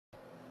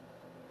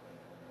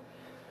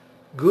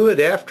Good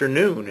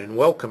afternoon and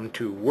welcome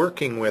to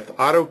Working with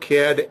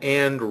AutoCAD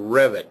and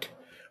Revit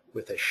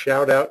with a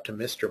shout out to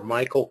Mr.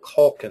 Michael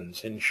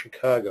Calkins in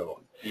Chicago.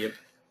 Yep.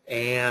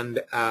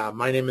 And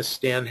my name is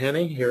Stan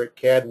Henne here at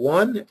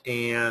CAD-1,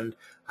 and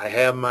I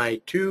have my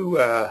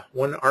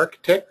one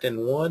architect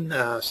and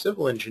one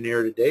civil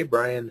engineer today,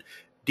 Brian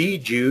D.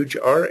 Juge,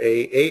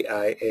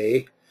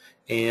 R-A-A-I-A,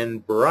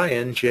 and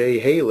Brian J.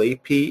 Haley,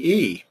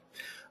 P.E.,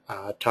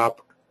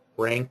 top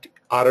ranked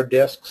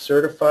Autodesk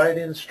certified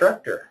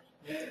instructor.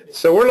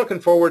 So we're looking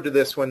forward to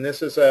this one.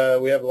 This is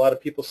we have a lot of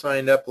people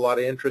signed up, a lot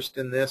of interest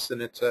in this,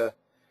 and it's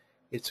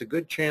a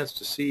good chance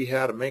to see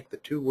how to make the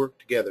two work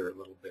together a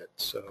little bit.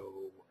 So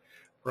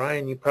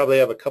Brian, you probably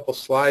have a couple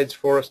slides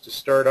for us to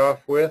start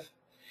off with.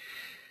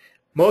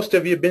 Most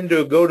of you have been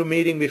to a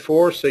GoToMeeting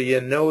before, so you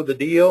know the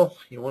deal.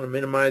 You want to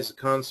minimize the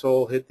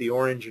console, hit the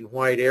orange and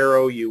white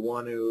arrow. You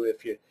want to,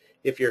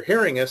 if you're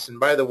hearing us, and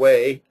by the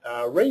way,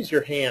 raise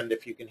your hand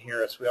if you can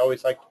hear us. We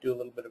always like to do a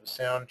little bit of a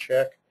sound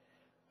check.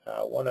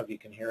 One of you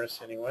can hear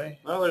us anyway.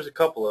 Well, there's a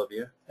couple of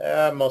you.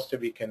 Most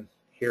of you can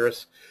hear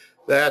us.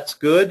 That's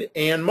good.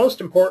 And most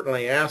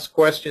importantly, ask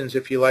questions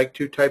if you like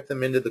to. Type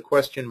them into the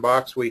question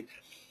box. We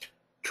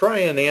try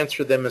and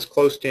answer them as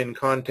close to in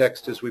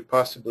context as we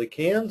possibly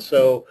can.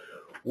 So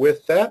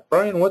with that,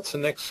 Brian, what's the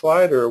next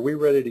slide, or are we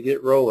ready to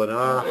get rolling?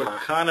 We're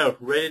kind of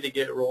ready to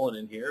get rolling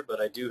in here,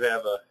 but I do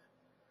have a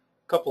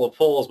couple of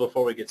polls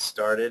before we get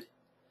started,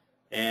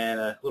 and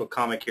a little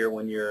comic here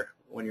when you're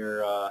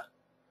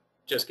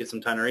just get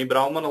some time to read. But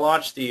I'm going to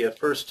launch the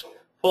first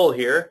poll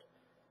here.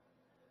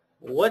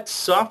 What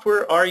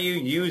software are you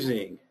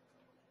using?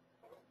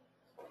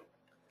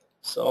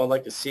 So I'd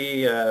like to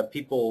see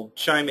people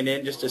chiming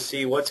in just to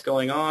see what's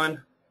going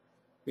on,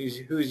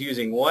 who's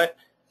using what.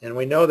 And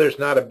we know there's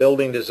not a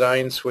building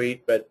design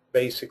suite, but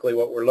basically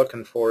what we're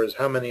looking for is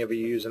how many of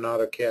you use an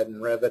AutoCAD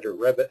and Revit, or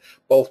Revit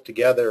both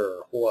together,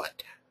 or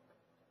what?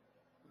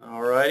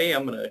 Alrighty,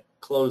 I'm going to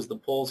close the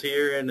polls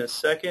here in a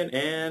second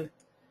and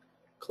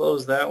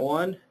close that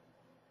one.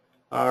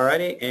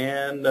 Alrighty,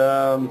 and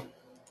do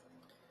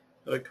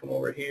I come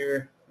over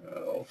here?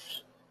 Oh,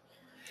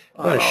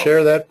 Want to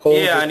share that poll?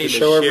 Yeah, just I need to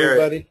show share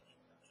everybody.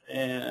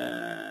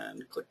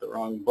 And click the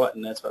wrong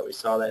button. That's why we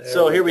saw that.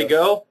 So here we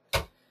go.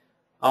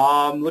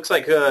 Looks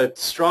like a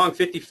strong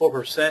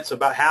 54%. So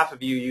about half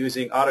of you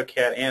using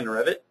AutoCAD and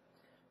Revit.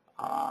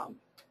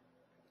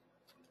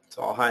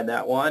 So I'll hide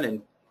that one,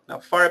 and now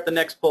fire up the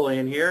next poll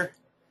in here,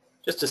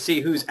 just to see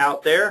who's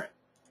out there.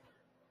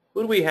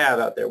 Who do we have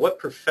out there? What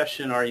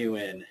profession are you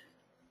in?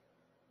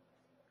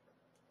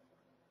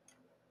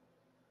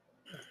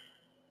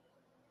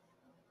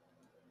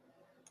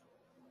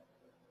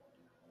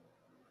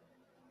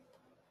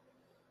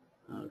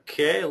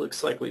 Okay,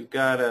 looks like we've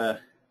got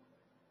a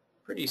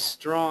pretty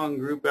strong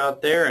group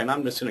out there, and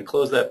I'm just going to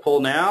close that poll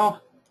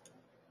now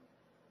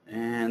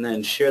and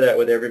then share that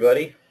with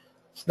everybody.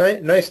 It's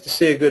nice to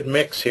see a good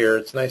mix here.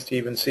 It's nice to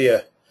even see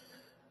a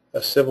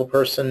civil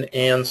person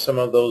and some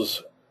of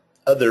those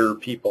other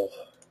people.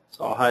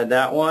 So I'll hide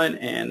that one,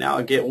 and now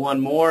I'll get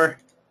one more.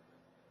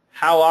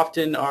 How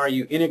often are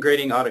you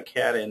integrating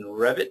AutoCAD and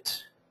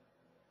Revit?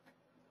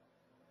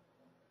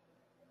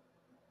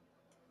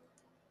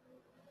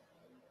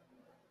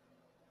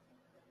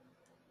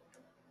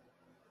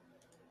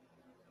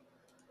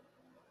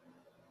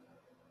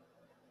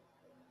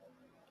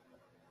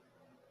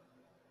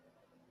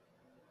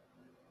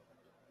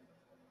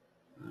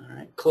 All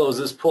right, close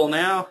this poll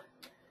now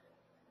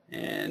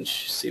and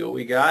see what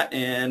we got.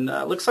 And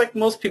looks like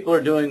most people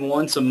are doing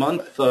once a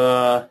month,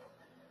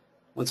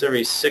 once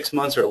every 6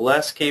 months or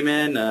less came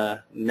in.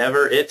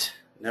 Never it.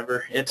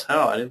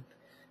 Oh, I didn't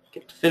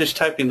get to finish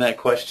typing that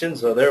question,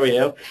 so there we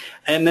go.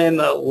 And then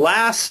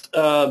last,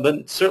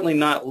 but certainly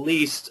not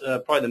least,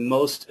 probably the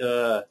most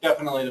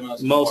definitely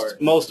the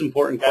most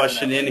important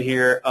question in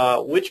here.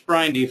 Which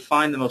Brian do you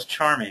find the most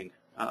charming?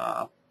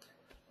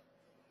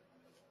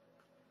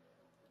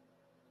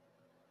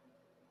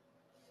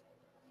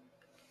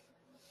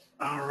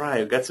 All right,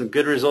 we've got some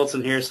good results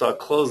in here, so I'll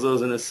close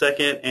those in a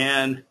second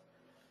and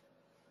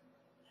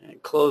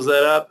close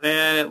that up.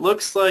 And it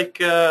looks like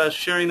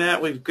sharing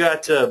that we've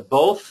got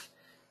both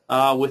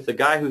with the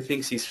guy who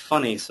thinks he's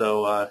funny.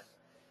 So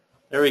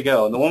there we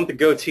go. And the one with the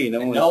goatee.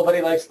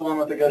 Nobody likes the one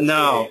with the goatee.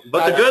 No,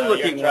 but the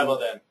good-looking one.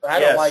 Then. I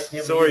don't like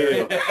him. So are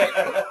you.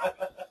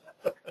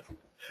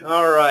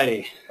 All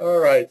righty. All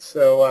right.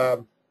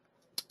 So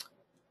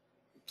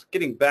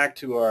getting back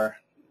to our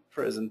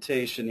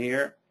presentation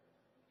here.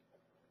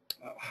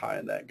 I'll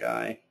hide that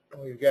guy.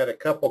 We've got a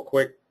couple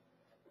quick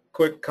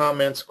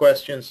comments,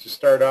 questions to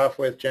start off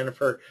with.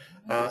 Jennifer,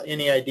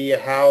 any idea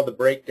how the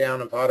breakdown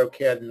of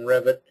AutoCAD and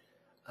Revit,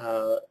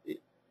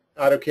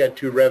 AutoCAD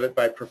to Revit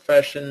by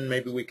profession?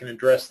 Maybe we can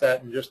address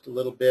that in just a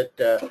little bit.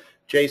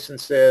 Jason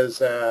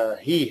says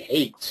he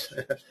hates,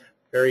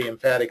 very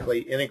emphatically,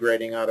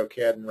 integrating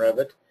AutoCAD and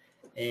Revit.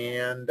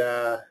 And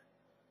the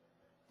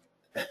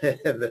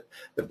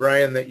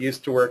Brian that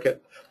used to work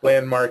at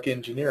Landmark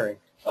Engineering.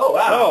 Oh,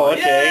 wow. Oh,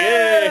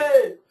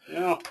 okay. Yay!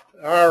 Yeah.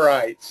 All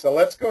right, so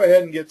let's go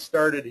ahead and get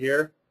started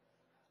here.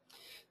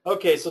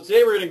 Okay, so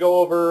today we're going to go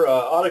over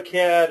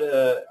AutoCAD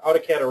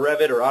or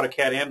Revit, or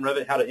AutoCAD and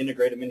Revit, how to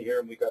integrate them in here.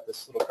 And we got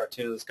this little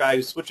cartoon of this guy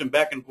who's switching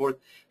back and forth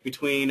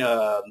between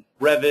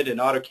Revit and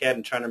AutoCAD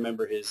and trying to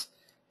remember his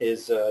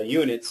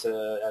units.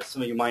 As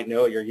some of you might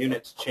know, your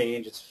units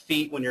change. It's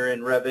feet when you're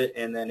in Revit,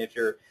 and then if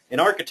you're in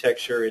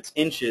architecture, it's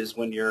inches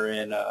when you're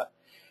in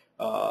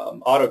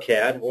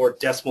AutoCAD, or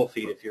decimal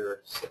feet if you're a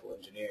civil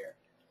engineer.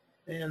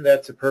 And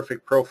that's a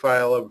perfect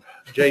profile of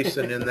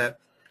Jason in that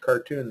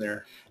cartoon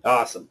there.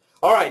 Awesome.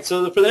 All right,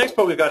 so for the next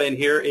part we've got in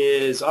here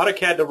is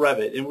AutoCAD to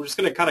Revit, and we're just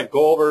going to kind of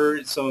go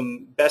over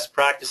some best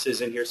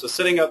practices in here. So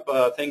setting up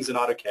things in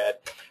AutoCAD,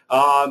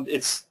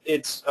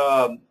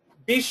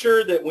 be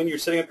sure that when you're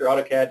setting up your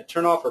AutoCAD to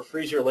turn off or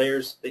freeze your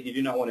layers that you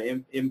do not want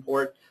to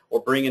import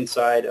or bring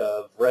inside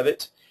of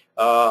Revit.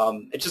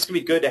 It's just going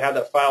to be good to have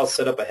that file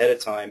set up ahead of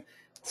time.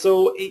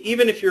 So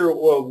even if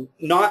you're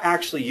not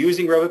actually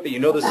using Revit, but you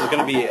know this is going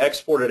to be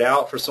exported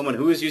out for someone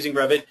who is using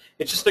Revit,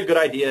 it's just a good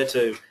idea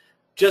to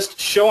just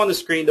show on the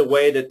screen the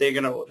way that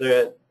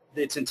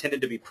it's intended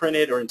to be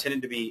printed or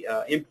intended to be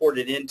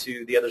imported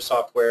into the other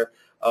software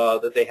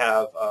that they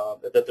have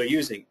that they're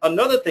using.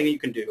 Another thing you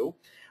can do,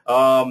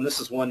 this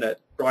is one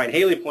that Brian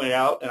Haley pointed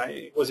out, and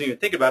I wasn't even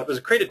thinking about it, was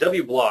create a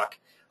W block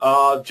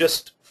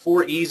just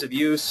for ease of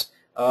use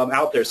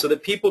out there, so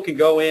that people can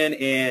go in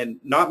and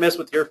not mess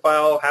with your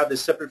file, have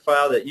this separate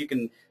file that you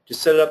can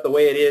just set it up the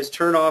way it is,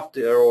 turn off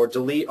or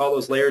delete all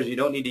those layers you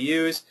don't need to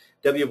use,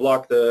 W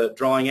block the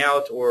drawing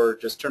out, or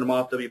just turn them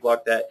off, W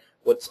block that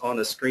what's on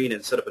the screen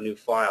and set up a new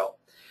file.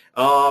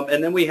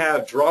 And then we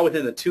have draw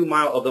within the 2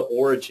 mile of the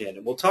origin.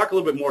 And we'll talk a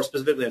little bit more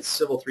specifically on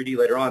Civil 3D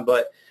later on,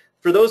 but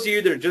for those of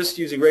you that are just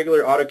using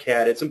regular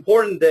AutoCAD, it's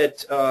important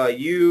that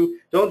you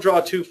don't draw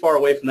too far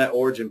away from that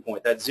origin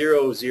point, that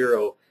 0,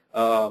 0,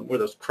 where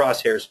those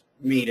crosshairs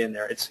meet in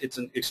there. It's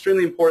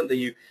extremely important that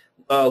you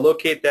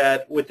locate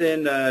that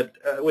within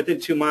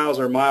 2 miles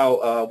or a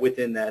mile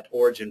within that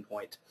origin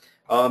point.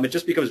 It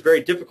just becomes very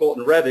difficult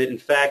in Revit. In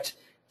fact,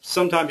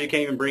 sometimes you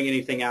can't even bring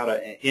anything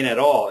in at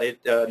all.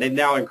 They've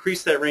now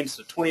increased that range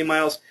to 20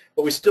 miles,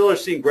 but we still are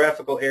seeing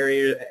graphical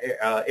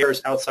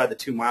errors outside the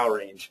 2 mile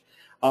range.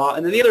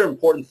 And then the other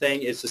important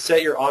thing is to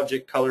set your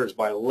object colors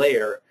by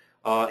layer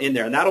in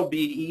there, and that'll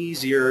be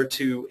easier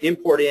to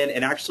import in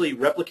and actually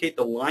replicate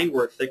the line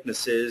work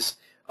thicknesses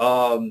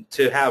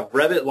to have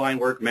Revit line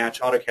work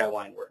match AutoCAD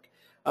line work.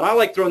 And I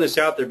like throwing this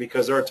out there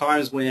because there are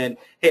times when,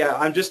 hey,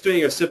 I'm just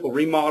doing a simple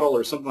remodel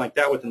or something like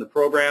that within the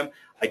program.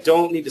 I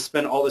don't need to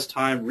spend all this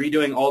time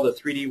redoing all the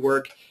 3D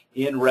work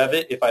in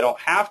Revit if I don't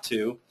have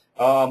to.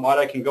 What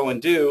I can go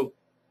and do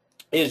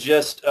is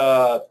just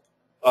pull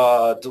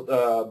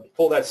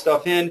that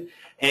stuff in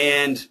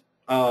and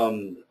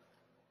pull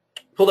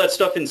that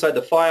stuff inside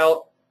the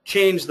file,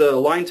 change the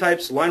line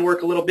types, line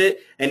work a little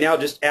bit, and now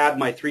just add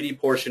my 3D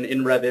portion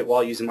in Revit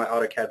while using my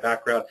AutoCAD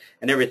background,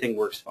 and everything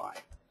works fine.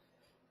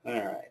 All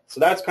right,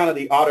 so that's kind of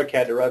the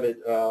AutoCAD to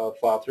Revit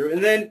file through.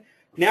 And then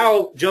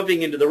now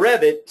jumping into the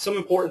Revit, some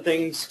important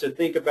things to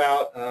think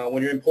about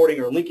when you're importing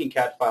or linking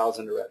CAD files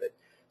into Revit.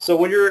 So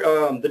when you're,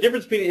 the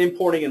difference between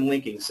importing and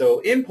linking.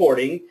 So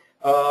importing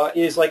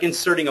is like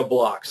inserting a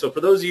block. So for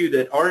those of you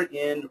that aren't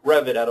in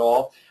Revit at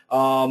all,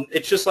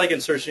 it's just like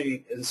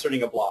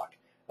inserting a block.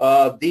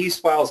 These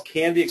files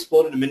can be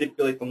exploded to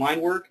manipulate the line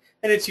work,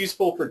 and it's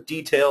useful for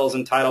details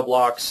and title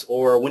blocks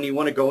or when you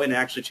want to go in and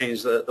actually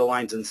change the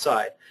lines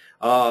inside.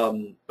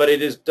 But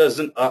it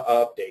doesn't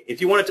update. If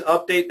you want it to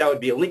update, that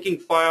would be a linking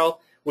file,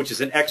 which is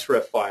an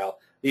XREF file.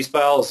 These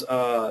files,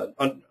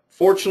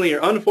 unfortunately or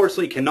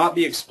unfortunately, cannot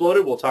be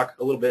exploded. We'll talk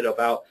a little bit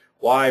about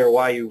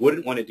why you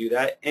wouldn't want to do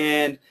that.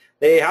 And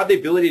they have the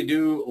ability to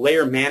do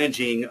layer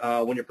managing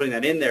when you're putting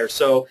that in there.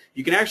 So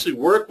you can actually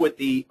work with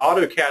the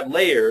AutoCAD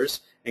layers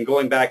and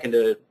going back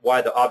into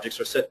why the objects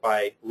are set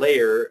by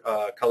layer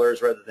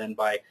colors rather than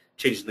by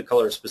changing the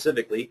colors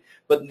specifically.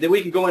 But then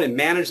we can go in and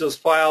manage those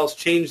files,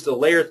 change the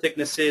layer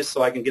thicknesses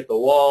so I can get the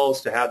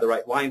walls to have the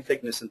right line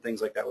thickness and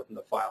things like that within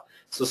the file.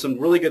 So some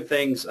really good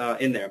things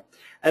in there.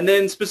 And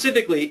then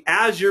specifically,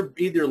 as you're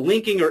either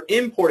linking or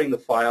importing the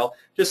file,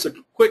 just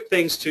some quick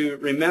things to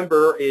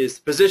remember is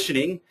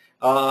positioning.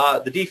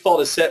 The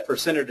default is set for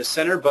center to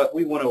center, but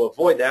we want to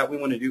avoid that. We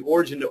want to do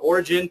origin to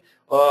origin,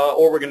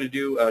 or we're going to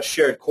do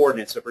shared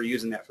coordinates if we're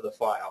using that for the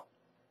file.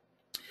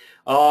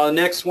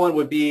 Next one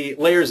would be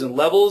layers and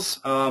levels.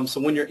 So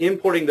when you're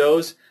importing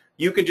those,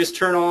 you can just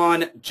turn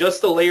on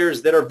just the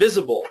layers that are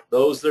visible,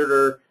 those that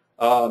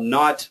are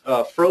not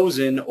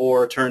frozen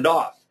or turned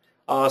off.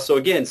 So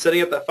again,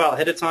 setting up that file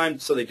ahead of time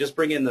so they just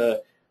bring in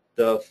the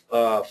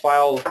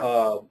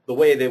file the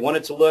way they want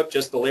it to look,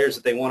 just the layers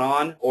that they want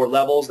on, or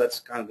levels. That's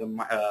kind of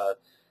the,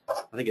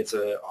 I think it's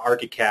a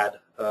AutoCAD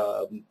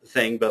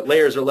thing, but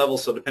layers or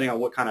levels, so depending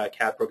on what kind of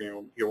CAD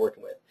program you're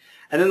working with.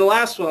 And then the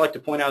last one I like to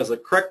point out is the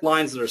correct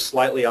lines that are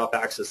slightly off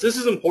axis. This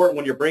is important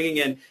when you're bringing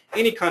in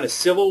any kind of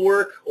civil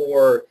work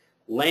or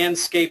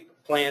landscape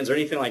plans or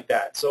anything like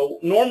that. So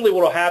normally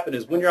what will happen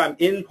is when I'm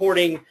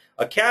importing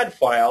a CAD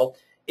file,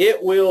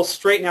 it will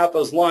straighten out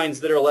those lines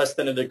that are less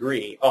than a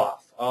degree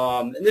off.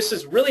 And this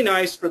is really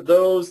nice for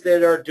those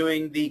that are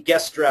doing the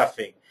guest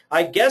drafting.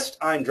 I guessed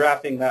I'm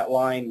drafting that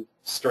line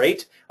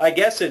straight. I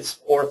guess it's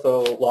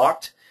ortho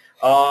locked.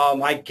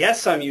 I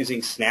guess I'm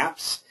using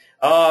snaps.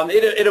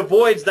 It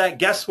avoids that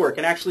guesswork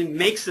and actually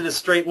makes it a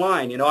straight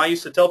line. You know, I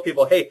used to tell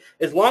people, hey,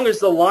 as long as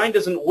the line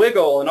doesn't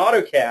wiggle in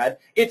AutoCAD,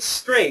 it's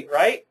straight,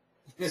 right?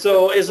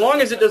 So as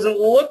long as it doesn't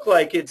look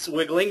like it's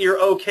wiggling,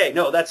 you're okay.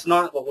 No, that's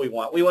not what we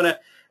want. We want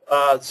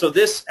to, so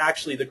this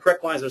actually, the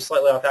correct lines are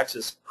slightly off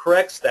axis,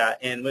 corrects that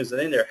and moves it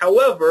in there.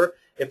 However,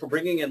 if we're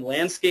bringing in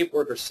landscape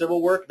work or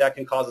civil work, that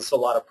can cause us a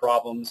lot of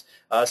problems,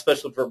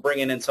 especially if we're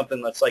bringing in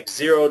something that's like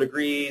 0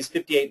 degrees,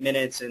 58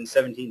 minutes, and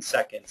 17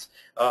 seconds.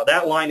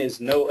 That line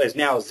is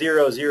now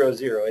 0, 0,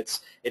 0.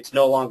 It's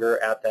no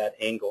longer at that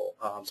angle.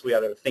 So we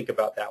have to think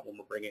about that when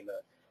we're bringing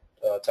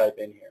the type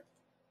in here.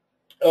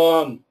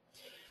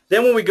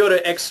 Then when we go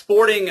to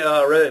exporting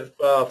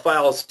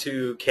files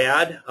to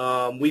CAD,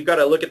 we've got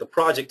to look at the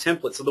project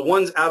template. So the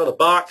ones out of the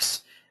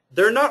box,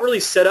 they're not really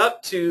set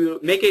up to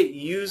make it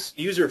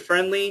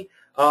user-friendly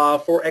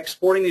for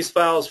exporting these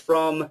files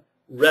from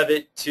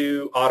Revit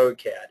to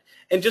AutoCAD.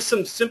 And just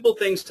some simple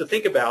things to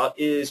think about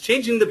is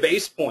changing the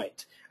base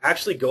point,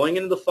 actually going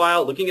into the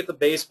file, looking at the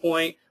base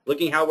point,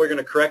 looking how we're going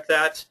to correct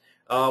that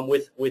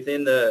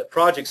within the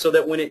project so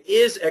that when it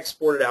is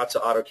exported out to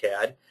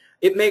AutoCAD,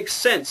 it makes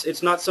sense.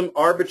 It's not some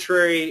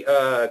arbitrary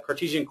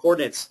Cartesian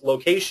coordinates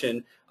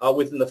location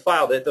within the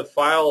file, that the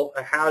file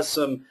has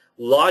some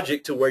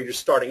logic to where you're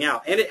starting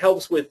out. And it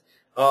helps with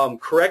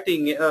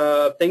correcting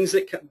things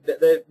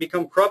that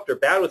become corrupt or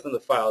bad within the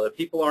file, that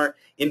people aren't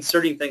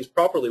inserting things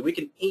properly. We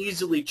can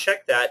easily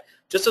check that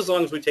just as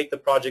long as we take the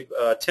project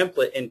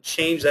template and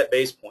change that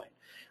base point.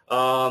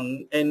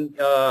 And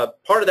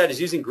part of that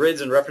is using grids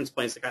and reference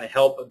planes to kind of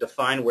help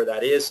define where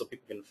that is so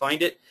people can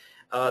find it.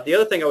 The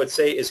other thing I would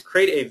say is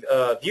create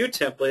a view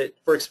template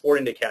for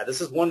exporting to CAD. This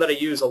is one that I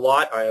use a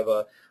lot. I have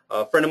a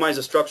friend of mine is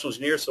a structural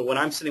engineer, so when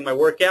I'm sending my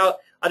work out,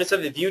 I just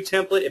have the view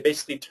template. It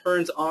basically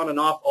turns on and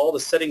off all the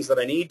settings that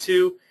I need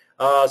to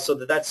so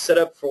that's set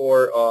up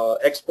for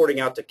exporting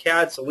out to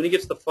CAD. So when he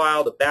gets the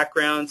file, the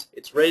backgrounds,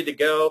 it's ready to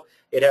go.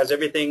 It has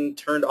everything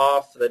turned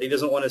off that he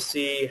doesn't want to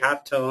see,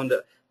 half-toned,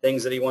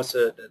 things that he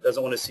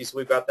doesn't want to see, so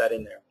we've got that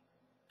in there.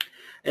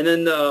 And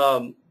then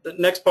the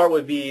next part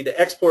would be the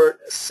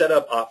export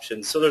setup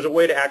options. So there's a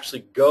way to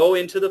actually go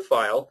into the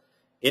file,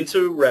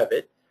 into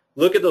Revit,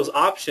 look at those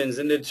options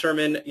and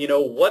determine, you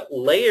know, what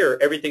layer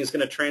everything's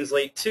going to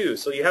translate to.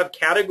 So you have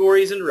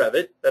categories in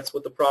Revit, that's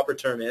what the proper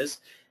term is,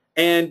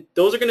 and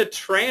those are going to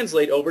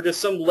translate over to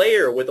some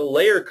layer with a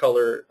layer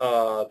color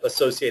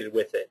associated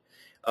with it.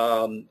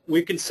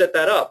 We can set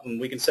that up, and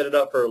we can set it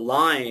up for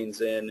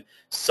lines and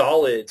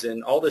solids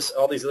and all these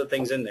other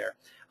things in there.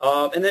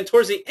 And then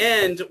towards the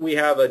end, we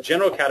have a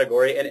general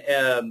category,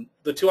 and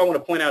the two I want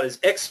to point out is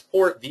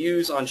export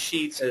views on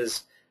sheets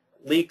as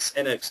leaks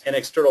and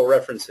external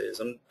references.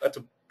 And that's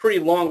a pretty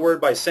long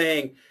word by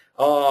saying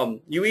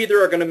you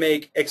either are going to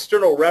make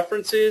external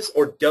references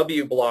or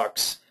W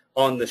blocks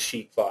on the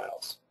sheet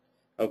files.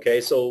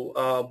 Okay,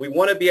 so we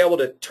want to be able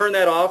to turn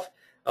that off.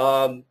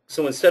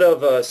 So instead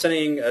of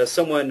sending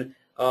someone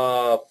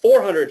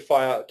 400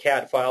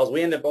 CAD files,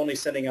 we end up only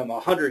sending them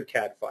 100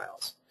 CAD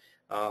files.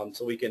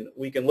 So we can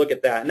look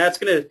at that, and that's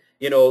going to,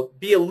 you know,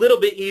 be a little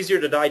bit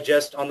easier to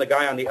digest on the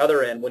guy on the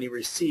other end when he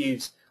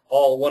receives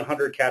all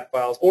 100 CAD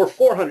files or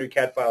 400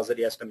 CAD files that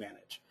he has to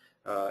manage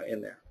in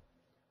there.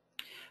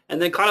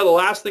 And then kind of the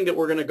last thing that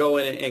we're going to go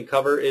in and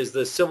cover is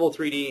the Civil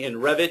 3D in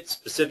Revit.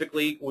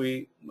 Specifically,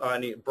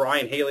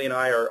 Brian, Haley, and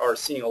I are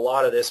seeing a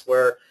lot of this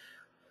where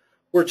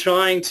we're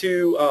trying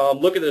to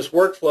look at this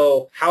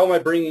workflow. How am I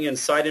bringing in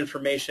site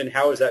information?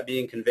 How is that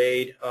being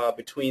conveyed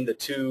between the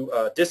two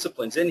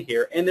disciplines in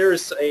here? And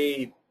there's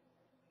a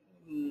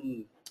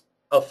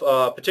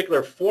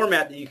particular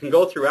format that you can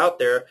go through out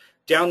there,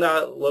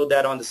 download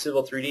that onto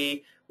Civil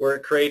 3D, where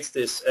it creates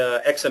this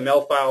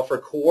XML file for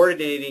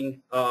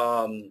coordinating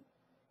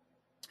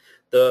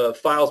the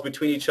files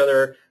between each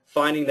other,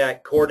 finding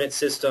that coordinate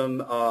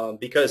system,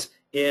 because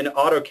in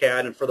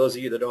AutoCAD, and for those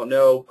of you that don't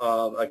know,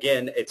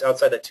 again, it's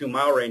outside that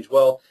 2-mile range.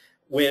 Well,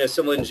 when a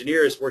civil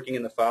engineer is working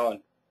in the file,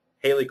 and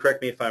Haley,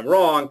 correct me if I'm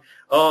wrong,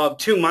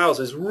 2 miles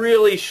is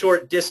really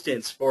short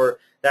distance for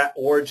that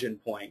origin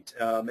point,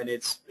 and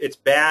it's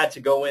bad to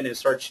go in and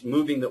start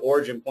moving the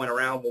origin point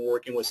around when we're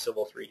working with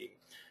Civil 3D.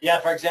 Yeah,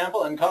 for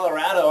example, in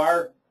Colorado,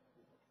 our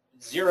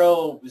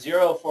 0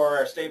 for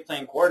our state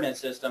plane coordinate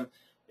system,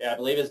 I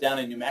believe is down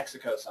in New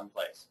Mexico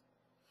someplace.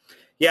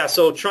 Yeah,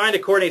 so trying to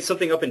coordinate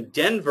something up in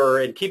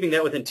Denver and keeping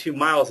that within 2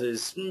 miles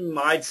is,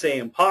 I'd say,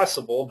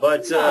 impossible.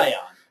 But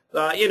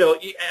you know,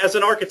 as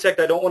an architect,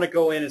 I don't want to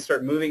go in and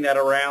start moving that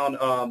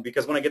around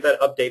because when I get that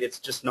update, it's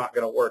just not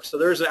going to work. So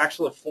there's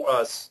actually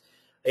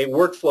a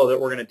workflow that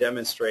we're going to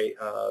demonstrate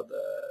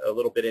a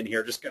little bit in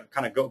here. Just going to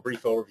kind of go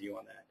brief overview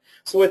on that.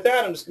 So with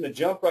that, I'm just going to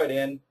jump right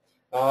in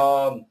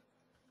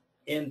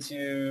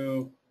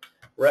into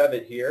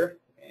Revit here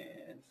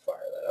and fire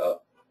that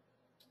up.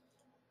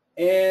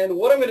 And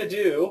what I'm going to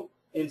do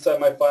inside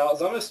my file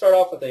is I'm going to start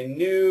off with a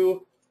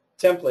new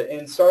template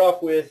and start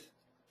off with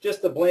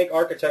just a blank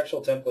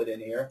architectural template in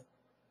here.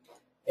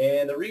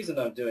 And the reason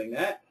I'm doing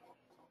that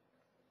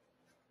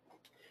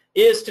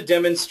is to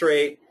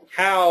demonstrate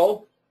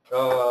how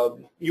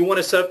you want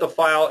to set up the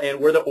file and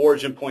where the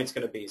origin point's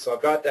going to be. So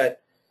I've got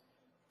that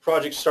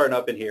project starting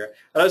up in here.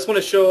 I just want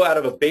to show out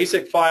of a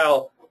basic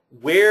file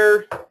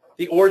where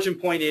the origin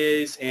point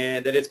is,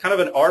 and that it's kind of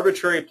an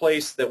arbitrary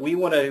place that we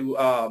want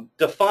to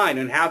define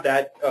and have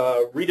that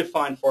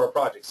redefined for our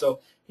project. So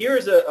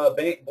here's a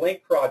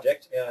blank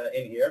project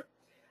in here,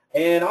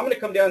 and I'm going to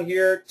come down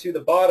here to the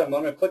bottom.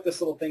 I'm going to click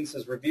this little thing that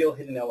says Reveal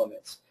Hidden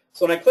Elements.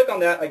 So when I click on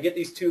that, I get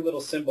these two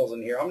little symbols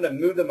in here. I'm going to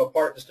move them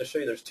apart just to show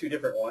you there's two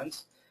different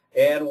ones.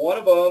 And one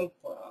of them,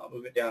 I'll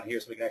move it down here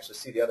so we can actually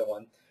see the other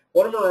one.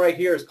 One of them right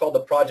here is called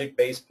the project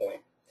base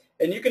point.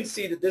 And you can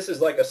see that this is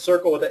like a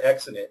circle with an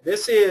X in it.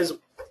 This is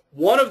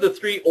one of the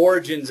three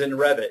origins in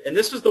Revit. And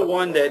this is the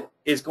one that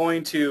is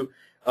going to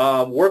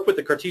work with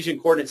the Cartesian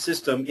coordinate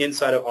system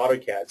inside of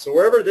AutoCAD. So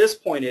wherever this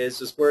point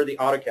is where the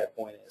AutoCAD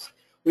point is.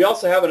 We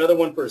also have another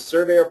one for a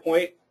surveyor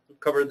point.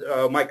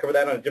 Might cover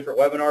that on a different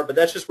webinar, but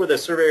that's just where the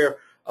surveyor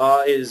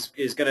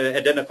is going to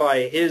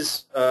identify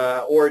his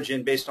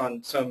origin based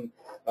on some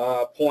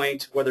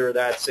point, whether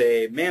that's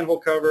a manhole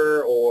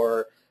cover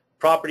or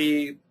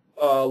property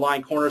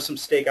line corner, some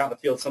stake out in the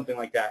field, something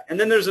like that. And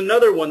then there's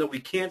another one that we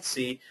can't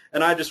see,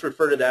 and I just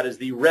refer to that as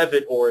the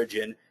Revit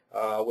origin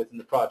within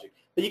the project.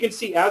 But you can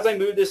see as I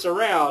move this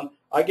around,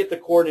 I get the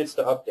coordinates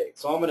to update.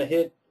 So I'm going to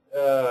hit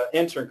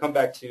enter and come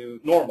back to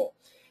normal.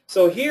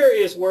 So here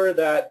is where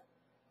that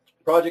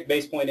project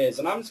base point is,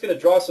 and I'm just going to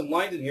draw some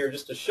lines in here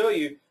just to show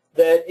you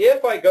that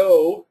if I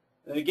go,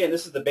 and again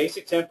this is the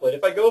basic template,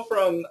 if I go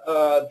from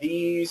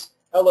these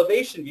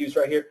elevation views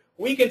right here,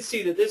 we can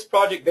see that this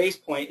project base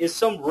point is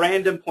some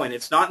random point.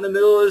 It's not in the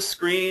middle of the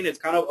screen, it's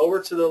kind of over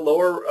to the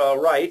lower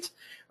right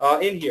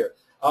in here.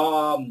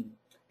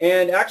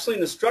 And actually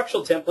in the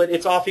structural template,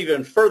 it's off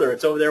even further.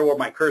 It's over there where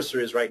my cursor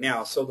is right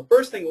now. So the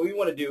first thing we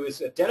want to do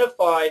is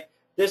identify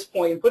this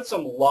point and put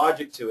some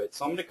logic to it.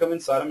 So I'm going to come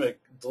inside, I'm going to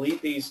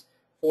delete these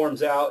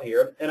forms out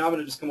here, and I'm going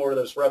to just come over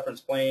to this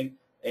reference plane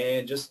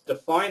and just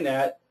define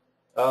that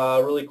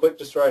really quick.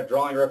 Just try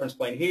drawing a reference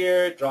plane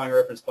here, drawing a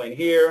reference plane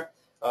here.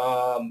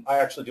 I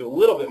actually do a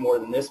little bit more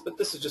than this, but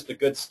this is just a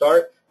good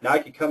start. Now I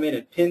can come in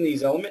and pin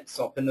these elements,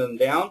 so I'll pin them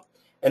down,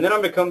 and then I'm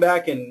going to come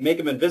back and make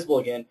them invisible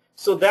again.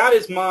 So that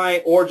is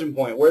my origin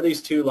point, where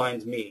these two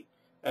lines meet.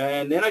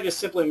 And then I just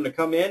simply am going to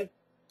come in,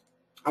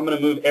 I'm going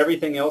to move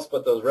everything else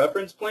but those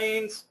reference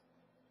planes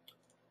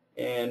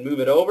and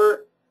move it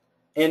over.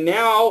 And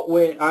now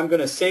I'm going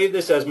to save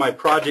this as my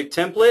project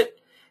template,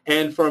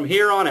 and from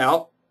here on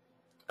out,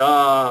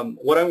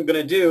 what I'm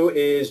going to do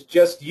is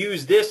just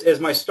use this as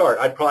my start.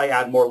 I'd probably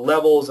add more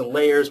levels and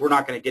layers. We're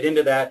not going to get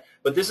into that,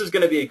 but this is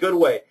going to be a good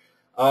way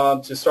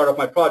to start off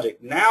my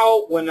project.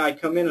 Now when I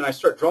come in and I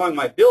start drawing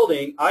my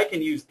building, I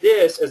can use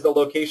this as the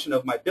location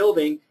of my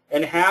building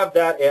and have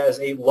that as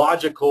a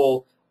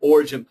logical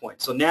origin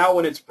point. So now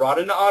when it's brought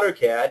into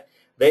AutoCAD,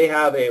 they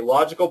have a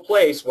logical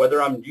place,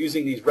 whether I'm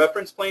using these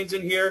reference planes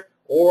in here,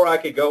 or I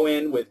could go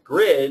in with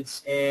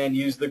grids and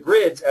use the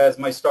grids as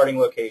my starting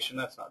location.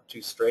 That's not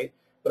too straight,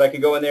 but I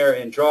could go in there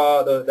and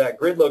draw that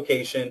grid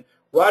location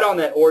right on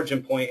that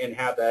origin point and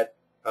have that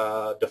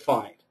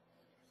defined.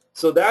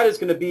 So that is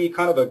going to be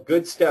kind of a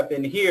good step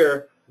in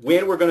here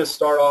when we're going to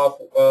start off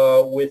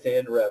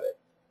within Revit.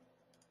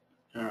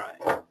 All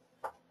right.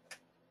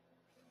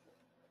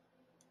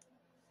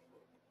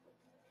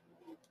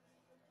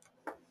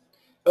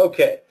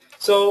 Okay,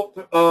 so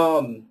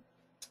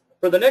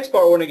for the next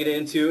part we're going to get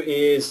into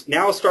is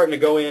now starting to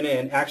go in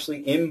and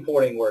actually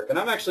importing work. And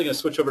I'm actually going to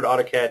switch over to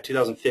AutoCAD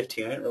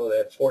 2015. I didn't really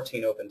have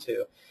 14 open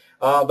too.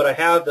 But I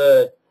have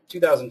the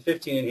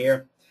 2015 in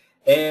here.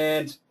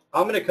 And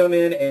I'm going to come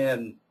in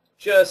and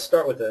just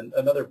start with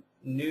another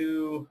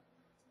new,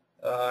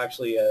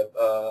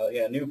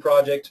 new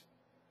project.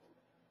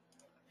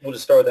 We'll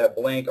just start with that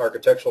blank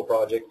architectural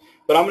project.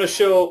 But I'm going to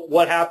show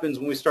what happens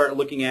when we start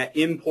looking at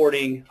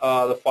importing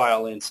the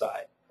file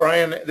inside.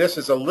 Brian, this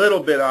is a little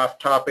bit off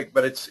topic,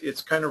 but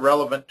it's kind of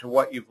relevant to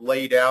what you've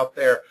laid out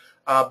there.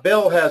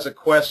 Bill has a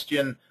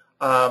question,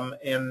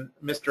 and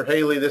Mr.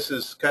 Haley, this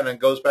is kind of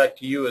goes back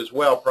to you as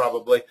well,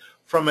 probably.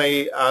 From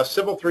a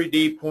Civil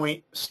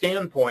 3D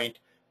standpoint,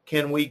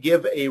 can we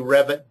give a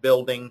Revit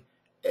building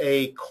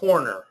a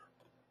corner,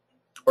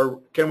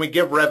 or can we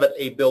give Revit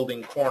a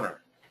building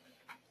corner?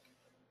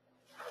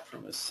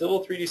 From a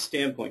Civil 3D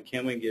standpoint,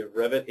 can we give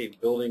Revit a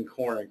building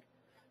corner?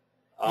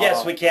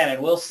 Yes, we can,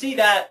 and we'll see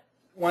that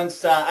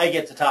once I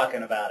get to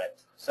talking about it.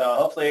 So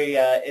hopefully,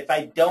 if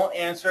I don't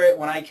answer it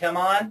when I come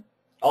on,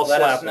 I'll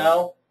let slap us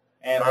know,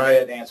 and we'll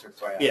get it answered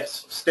for you.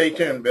 Yes. Stay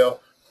tuned, Bill.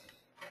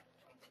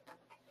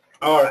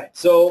 All right.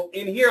 So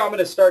in here, I'm going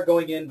to start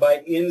going in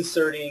by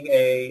inserting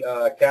a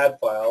CAD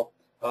file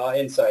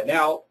inside.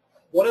 Now,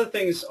 one of the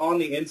things on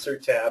the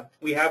Insert tab,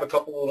 we have a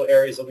couple little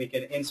areas that we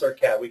can insert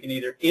CAD. We can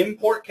either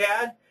import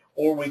CAD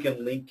or we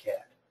can link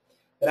CAD.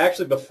 And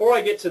actually, before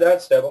I get to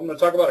that step, I'm going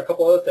to talk about a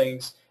couple other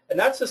things, and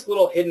that's this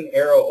little hidden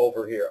arrow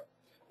over here.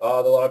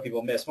 that a lot of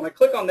people miss. When I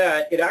click on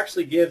that, it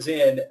actually gives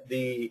in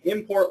the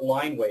import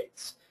line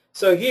weights.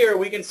 So here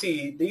we can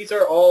see these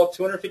are all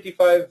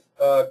 255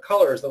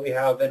 colors that we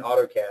have in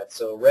AutoCAD.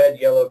 So red,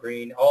 yellow,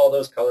 green, all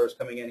those colors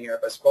coming in here.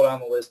 If I scroll down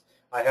the list,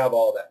 I have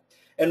all that.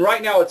 And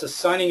right now it's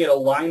assigning it a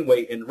line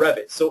weight in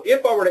Revit. So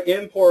if I were to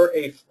import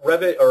a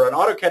Revit or an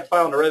AutoCAD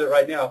file into Revit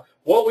right now,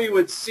 what we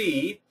would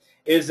see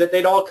is that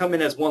they'd all come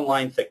in as one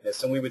line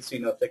thickness, and we would see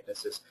no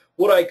thicknesses.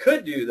 What I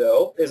could do,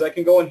 though, is I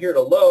can go in here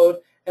to load,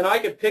 and I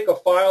could pick a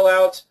file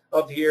out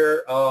of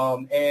here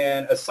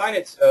and assign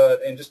it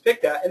and just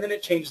pick that, and then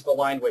it changes the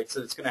line weight,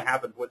 so it's going to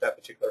happen with that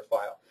particular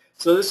file.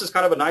 So this is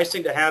kind of a nice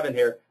thing to have in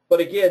here. But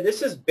again,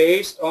 this is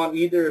based on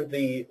either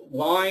the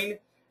line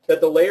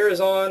that the layer is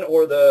on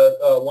or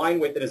the line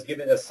weight that is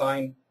given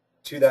assigned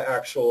to that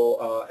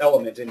actual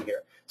element in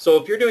here.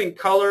 So if you're doing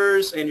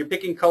colors and you're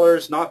picking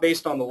colors not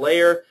based on the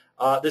layer,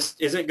 this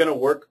isn't going to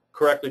work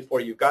correctly for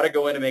you. You've got to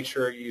go in and make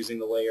sure you're using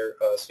the layer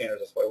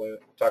standards. That's why we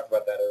talked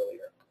about that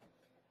earlier.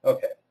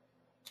 Okay.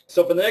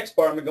 So for the next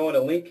part, I'm going to go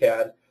into Link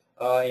CAD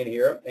in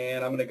here,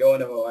 and I'm going to go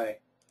into my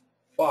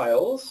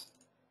files.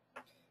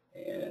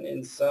 And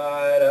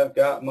inside, I've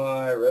got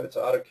my Revit to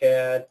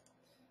AutoCAD.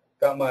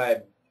 Got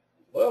my,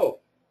 whoa.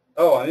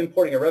 Oh, I'm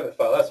importing a Revit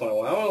file. That's what I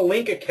want. I want to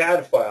link a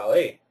CAD file.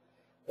 Hey,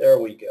 there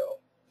we go.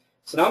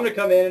 So now I'm going to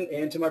come in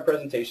into my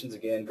presentations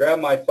again, grab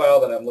my file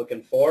that I'm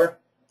looking for.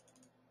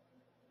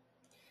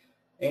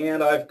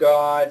 And I've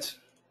got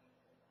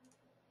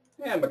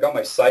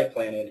my site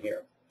plan in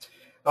here.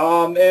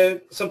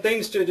 And some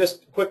things to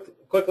just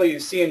quickly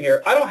see in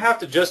here. I don't have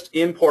to just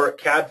import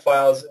CAD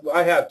files.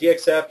 I have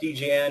DXF,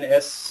 DGN,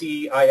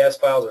 SCIS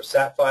files or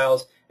SAT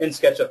files, and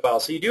SketchUp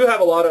files. So you do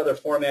have a lot of other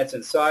formats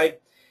inside.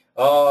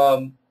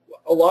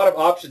 A lot of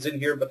options in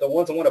here, but the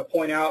ones I want to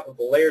point out are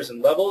the layers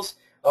and levels.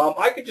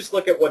 I could just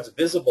look at what's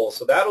visible.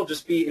 So that'll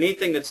just be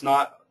anything that's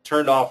not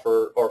turned off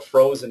or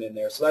frozen in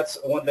there. So that's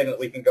one thing that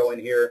we can go in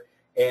here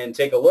and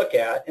take a look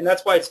at, and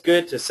that's why it's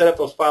good to set up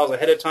those files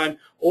ahead of time,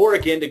 or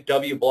again to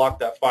W-block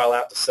that file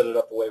out to set it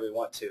up the way we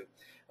want to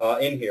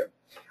in here.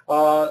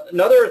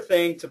 Another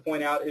thing to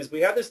point out is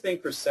we have this thing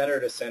for center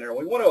to center, and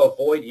we want to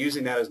avoid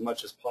using that as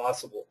much as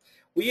possible.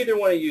 We either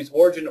want to use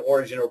origin to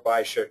origin or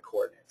by shared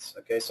coordinates.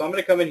 Okay, so I'm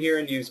going to come in here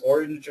and use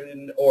origin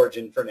to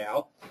origin for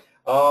now.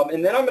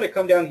 And then I'm going to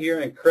come down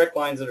here and correct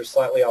lines that are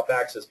slightly off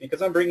axis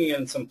because I'm bringing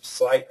in some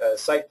site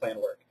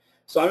plan work.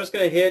 So I'm just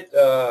going to hit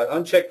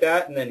uncheck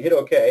that and then hit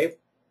OK.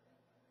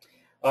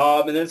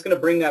 And then it's going to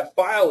bring that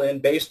file in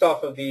based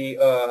off of the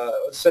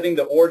setting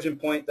the origin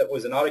point that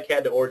was an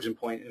AutoCAD to origin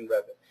point in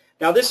Revit.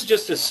 Now this is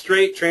just a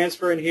straight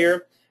transfer in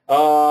here.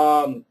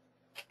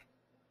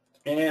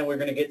 And we're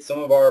going to get some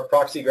of our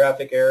proxy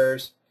graphic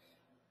errors.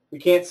 We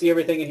can't see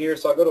everything in here,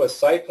 so I'll go to a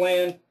site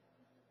plan,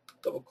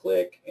 double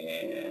click,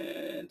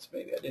 and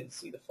maybe I didn't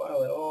see the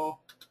file at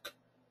all.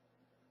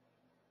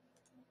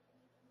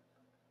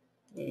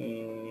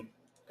 Go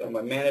to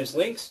my manage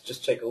links,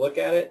 just take a look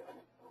at it.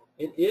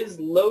 It is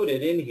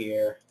loaded in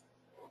here.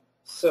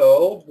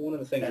 So one of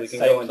the things we can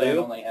go and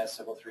do. Only has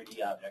Civil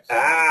 3D objects.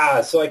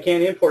 So I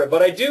can't import it,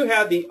 but I do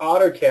have the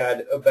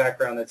AutoCAD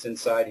background that's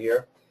inside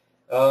here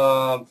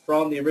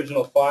from the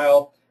original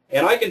file,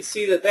 and I can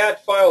see that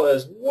that file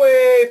is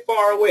way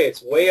far away.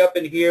 It's way up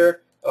in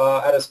here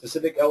at a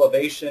specific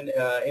elevation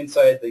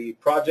inside the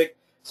project.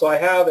 So I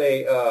have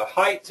a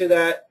height to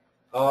that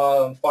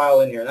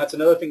file in here, and that's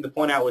another thing to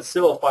point out with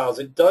civil files.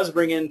 It does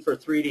bring in for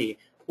 3D.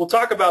 We'll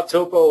talk about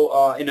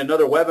topo in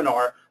another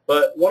webinar,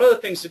 but one of the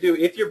things to do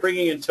if you're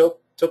bringing in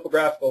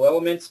topographical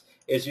elements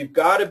is you've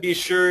got to be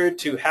sure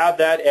to have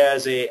that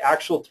as a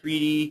actual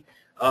 3D,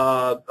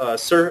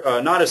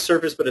 not a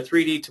surface, but a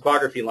 3D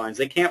topography lines.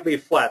 They can't be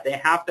flat. They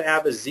have to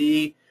have a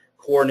Z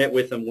coordinate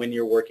with them when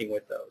you're working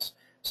with those.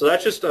 So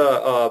that's just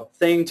a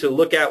thing to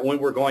look at when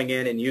we're going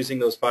in and using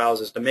those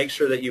files, is to make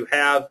sure that you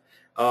have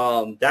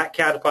that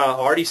CAD file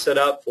already set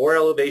up for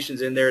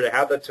elevations in there, to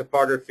have the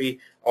topography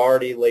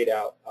already laid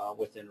out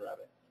within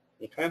Revit.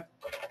 Okay.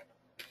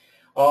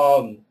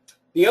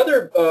 The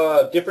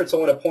other difference I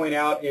want to point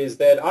out is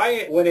that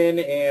I went in,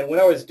 and when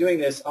I was doing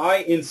this,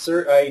 I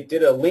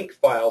did a link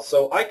file,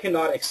 so I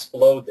cannot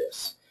explode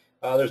this.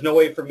 There's no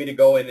way for me to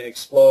go in and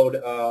explode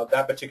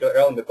that particular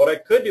element. What I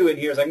could do in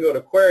here is I can go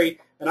to Query,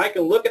 and I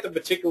can look at the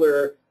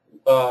particular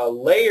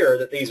layer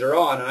that these are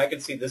on, and I can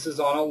see this is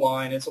on a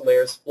line, it's a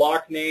layer, it's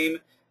block name,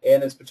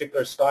 and its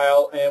particular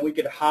style, and we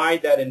could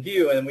hide that in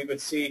view, and we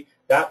would see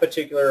that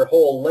particular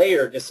whole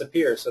layer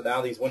disappear. So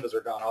now these windows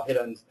are gone. I'll hit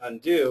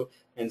undo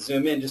and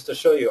zoom in just to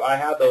show you. I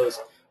have those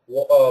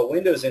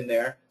windows in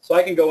there, so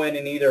I can go in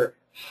and either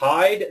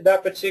hide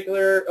that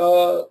particular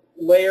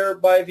layer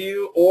by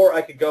view, or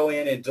I could go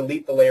in and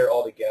delete the layer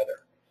altogether.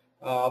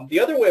 The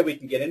other way we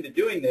can get into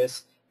doing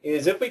this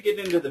is if we get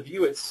into the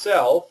view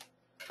itself,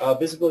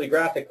 visibility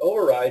graphic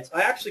overrides,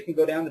 I actually can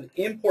go down to the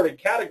imported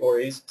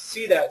categories,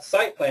 see that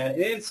site plan,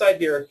 and inside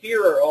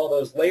here are all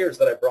those layers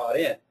that I brought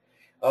in.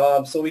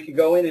 So we can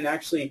go in and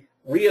actually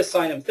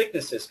reassign them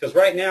thicknesses, because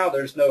right now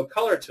there's no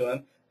color to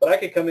them, but I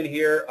could come in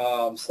here,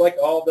 select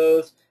all of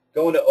those,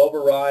 go into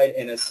override,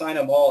 and assign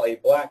them all a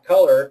black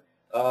color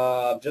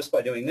just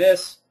by doing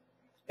this.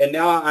 And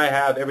now I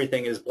have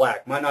everything is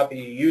black. Might not be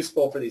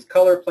useful for these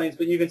color planes,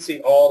 but you can see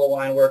all the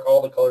line work,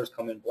 all the colors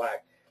come in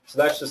black. So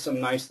that's just some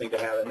nice thing to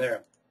have in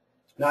there.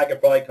 Now I could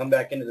probably come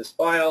back into this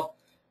file,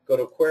 go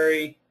to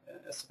query,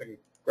 see if I can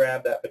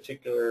grab that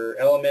particular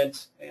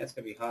element, and it's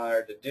going to be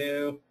hard to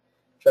do.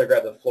 Try to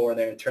grab the floor in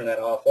there and turn that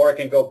off. Or I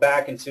can go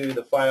back into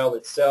the file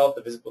itself,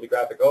 the visibility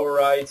graphic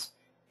overrides,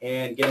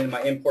 and get into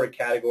my imported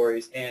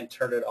categories and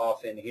turn it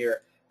off in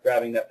here,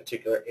 grabbing that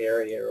particular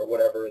area or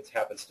whatever it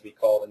happens to be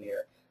called in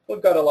here.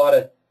 We've got a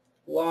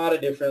lot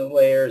of different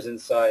layers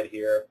inside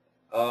here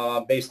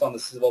based on the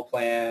civil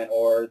plan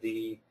or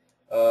the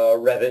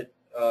Revit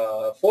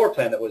floor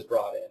plan that was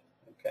brought in.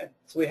 Okay,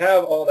 so we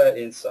have all that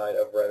inside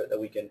of Revit that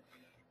we can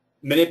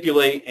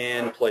manipulate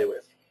and play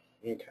with.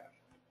 Okay.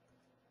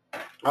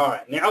 All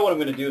right, now what I'm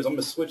going to do is I'm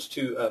going to switch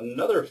to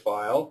another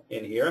file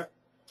in here,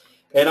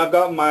 and I've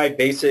got my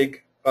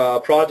basic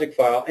project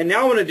file, and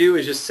now what I'm going to do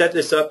is just set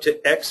this up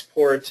to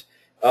export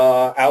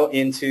out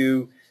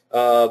into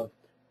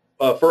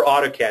for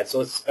AutoCAD. So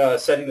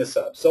let's setting this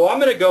up. So I'm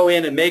going to go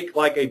in and make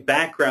like a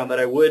background that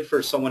I would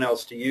for someone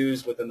else to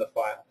use within the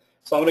file.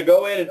 So I'm going to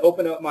go in and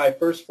open up my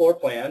first floor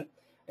plan,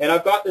 and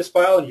I've got this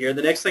file in here.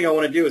 The next thing I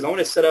want to do is I want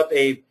to set up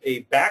a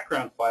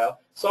background file.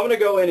 So I'm going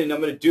to go in and I'm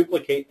going to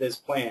duplicate this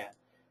plan.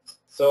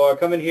 So I'll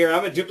come in here, and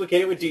I'm going to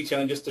duplicate it with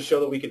detailing just to show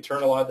that we can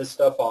turn a lot of this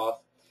stuff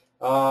off.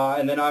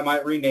 And then I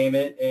might rename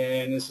it,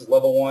 and this is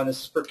level 1.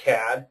 This is for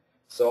CAD.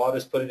 So I'll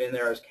just put it in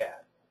there as CAD.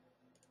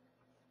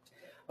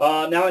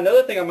 Now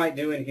another thing I might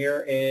do in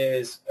here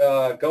is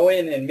go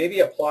in and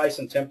maybe apply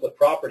some template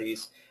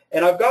properties.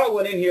 And I've got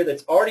one in here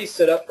that's already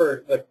set up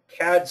for the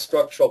CAD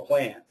structural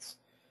plans.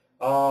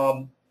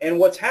 And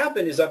what's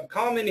happened is I've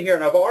come in here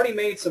and I've already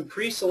made some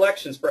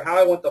pre-selections for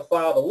how I want the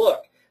file to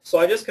look. So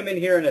I just come in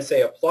here and I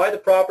say apply the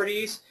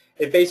properties.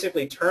 It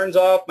basically turns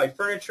off my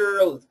furniture,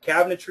 the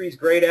cabinetry is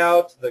grayed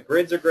out, the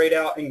grids are grayed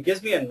out, and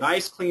gives me a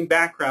nice clean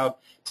background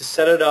to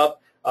set it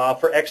up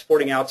for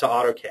exporting out to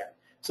AutoCAD.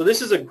 So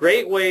this is a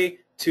great way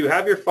to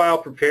have your file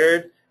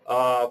prepared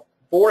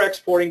for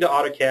exporting to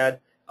AutoCAD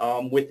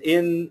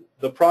within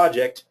the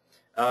project,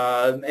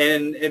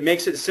 and it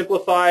makes it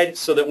simplified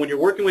so that when you're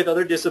working with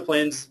other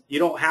disciplines, you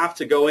don't have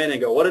to go in and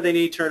go, what do they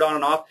need turned on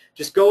and off?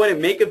 Just go in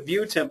and make a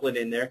view template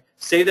in there,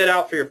 save that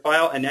out for your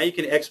file, and now you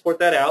can export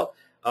that out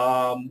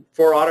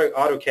for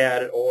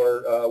AutoCAD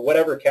or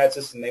whatever CAD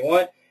system they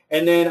want.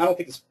 And then I don't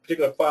think this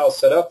particular file is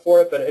set up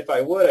for it, but if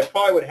I would, I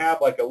probably would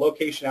have like a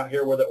location out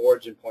here where the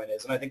origin point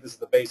is. And I think this is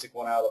the basic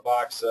one out of the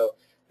box, so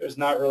there's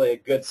not really a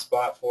good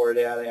spot for it.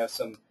 Yeah, they have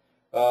some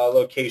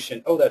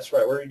location. Oh, that's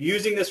right. We're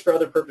using this for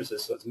other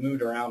purposes, so it's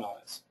moved around on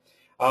us.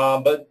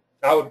 But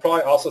I would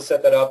probably also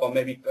set that up on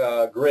maybe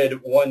grid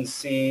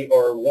 1C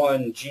or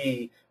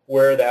 1G,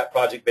 where that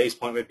project base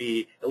point would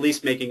be, at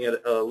least making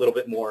it a little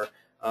bit more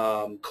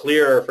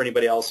clearer for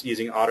anybody else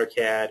using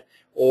AutoCAD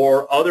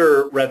or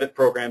other Revit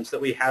programs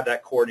that we have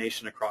that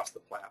coordination across the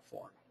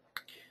platform.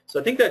 So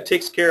I think that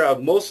takes care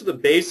of most of the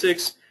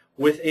basics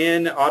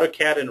within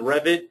AutoCAD and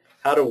Revit,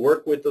 how to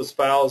work with those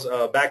files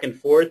back and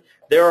forth.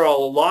 There are a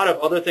lot of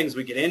other things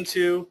we get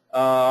into,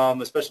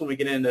 especially when we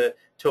get into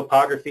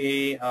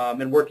topography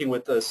and working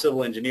with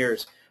civil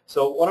engineers.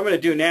 So what I'm going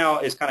to do now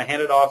is kind of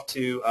hand it off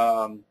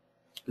to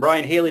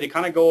Brian Haley to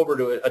kind of go over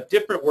to a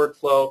different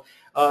workflow,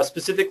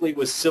 specifically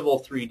with Civil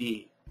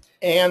 3D.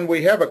 And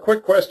we have a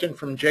quick question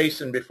from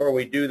Jason before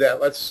we do that.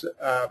 Let's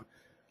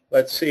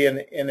see,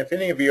 and if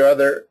any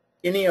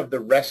of the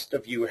rest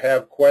of you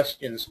have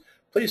questions,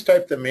 please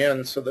type them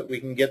in so that we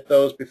can get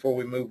those before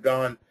we moved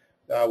on.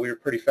 We were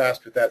pretty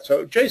fast with that.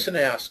 So Jason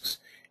asks,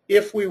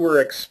 if we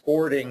were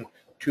exporting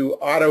to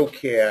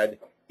AutoCAD,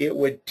 it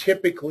would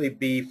typically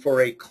be for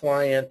a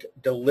client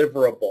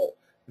deliverable,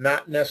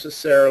 not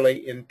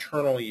necessarily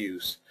internal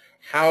use.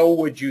 How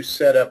would you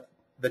set up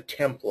the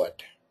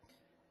template?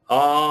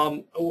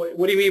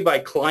 What do you mean by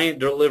client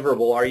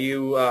deliverable? Are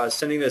you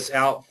sending this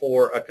out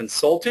for a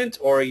consultant,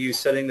 or are you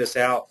setting this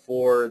out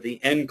for the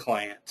end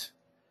client?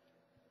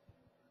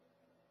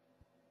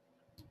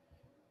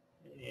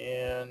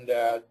 And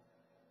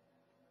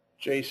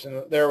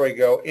Jason, there we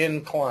go,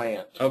 end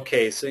client.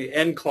 Okay, so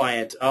end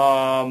client.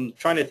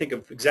 Trying to think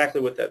of exactly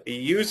what that'd be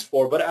used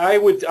for, but I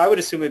would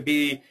assume it'd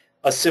be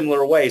a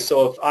similar way.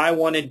 So if I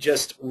wanted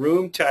just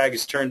room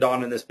tags turned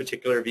on in this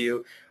particular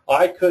view,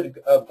 I could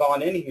have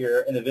gone in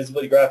here in the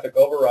visibility graphic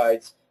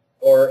overrides,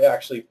 or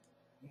actually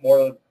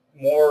more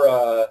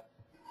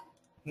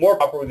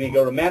proper would be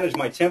go to manage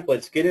my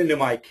templates, get into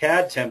my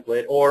CAD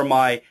template or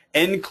my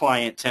end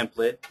client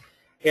template,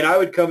 and I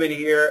would come in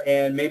here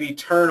and maybe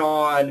turn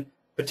on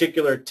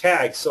particular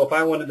tags. So if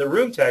I wanted the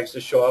room tags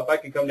to show up, I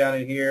could come down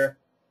in here.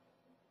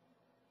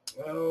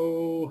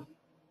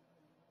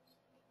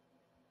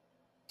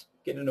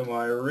 Get into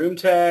my room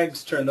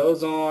tags, turn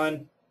those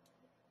on,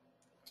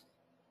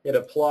 hit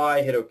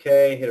apply, hit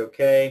OK, hit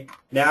OK.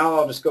 Now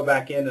I'll just go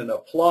back in and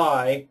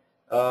apply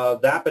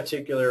that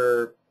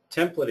particular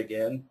template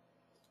again.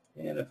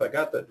 And if I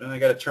got that, then I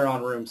got to turn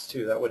on rooms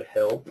too. That would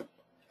help.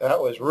 That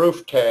was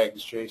roof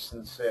tags,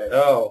 Jason said.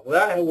 Oh,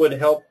 well, that would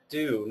help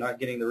too, not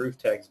getting the roof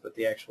tags, but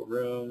the actual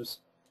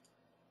rooms.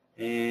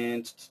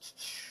 And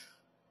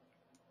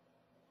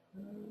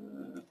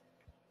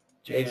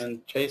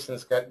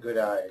Jason's got good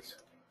eyes.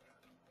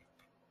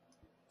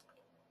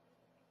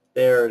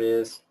 There it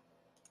is.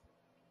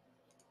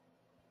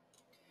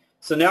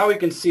 So now we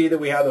can see that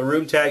we have the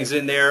room tags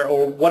in there,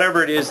 or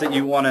whatever it is that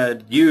you want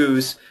to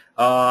use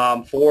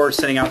for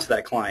sending out to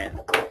that client.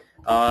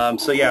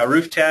 So yeah,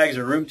 roof tags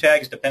or room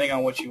tags, depending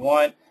on what you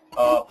want.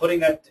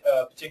 Putting that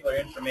particular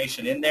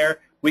information in there,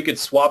 we could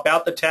swap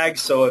out the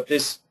tags. So if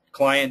this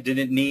client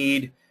didn't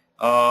need,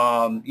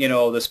 you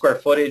know, the square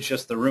footage,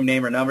 just the room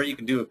name or number, you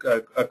can do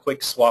a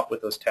quick swap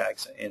with those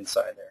tags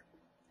inside there.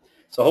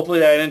 So hopefully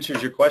that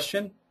answers your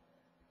question.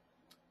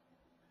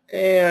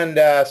 And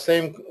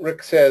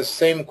Rick says,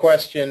 same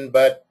question,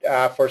 but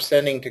for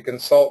sending to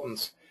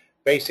consultants,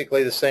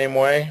 basically the same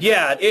way?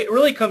 Yeah, it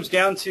really comes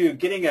down to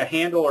getting a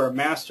handle or a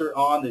master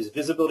on this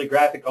visibility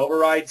graphic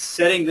override,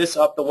 setting this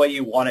up the way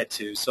you want it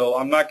to. So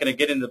I'm not going to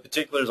get into the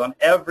particulars on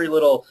every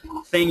little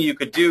thing you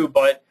could do,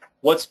 but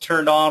what's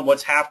turned on,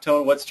 what's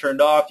halftone, what's turned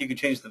off. You can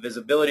change the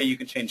visibility. You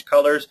can change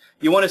colors.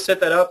 You want to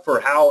set that up for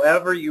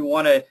however you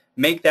want to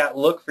make that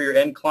look for your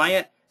end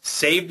client.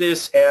 Save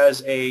this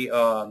as a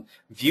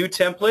view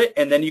template,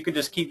 and then you can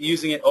just keep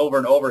using it over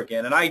and over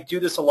again. And I do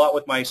this a lot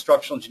with my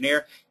structural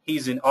engineer.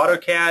 He's in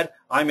AutoCAD.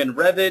 I'm in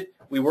Revit.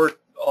 We work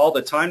all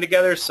the time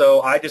together,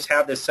 so I just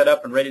have this set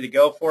up and ready to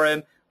go for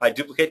him. I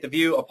duplicate the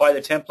view, apply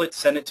the template,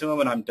 send it to him,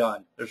 and I'm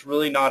done. There's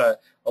really not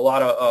a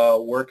lot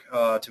of work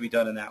to be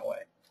done in that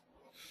way.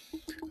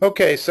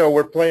 Okay, so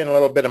we're playing a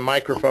little bit of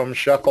microphone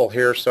shuffle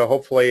here, so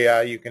hopefully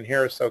you can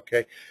hear us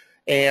okay.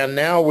 And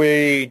now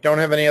we don't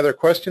have any other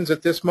questions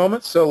at this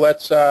moment, so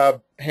let's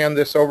hand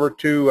this over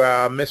to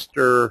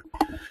Mr.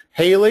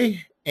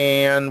 Haley,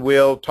 and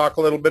we'll talk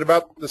a little bit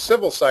about the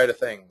civil side of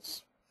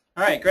things.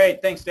 All right,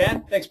 great. Thanks,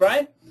 Dan. Thanks,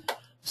 Brian.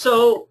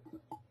 So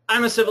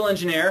I'm a civil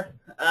engineer.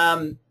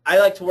 I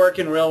like to work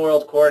in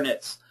real-world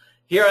coordinates.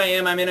 Here I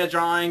am. I'm in a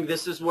drawing.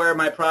 This is where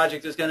my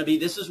project is going to be.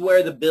 This is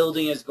where the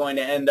building is going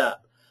to end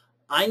up.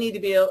 I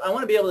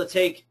want to be able to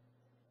take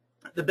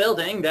the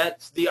building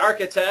that the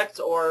architect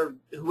or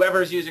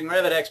whoever's using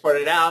Revit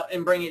exported out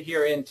and bring it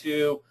here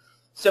into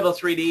Civil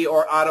 3D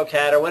or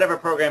AutoCAD or whatever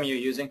program you're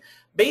using.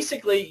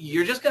 Basically,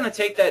 you're just going to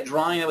take that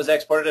drawing that was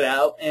exported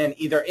out and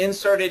either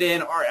insert it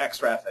in or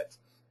XREF it.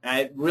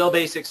 Right? Real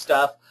basic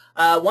stuff.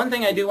 One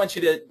thing I do want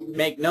you to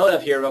make note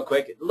of here real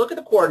quick, look at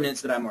the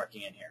coordinates that I'm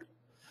working in here.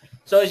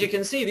 So as you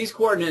can see, these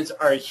coordinates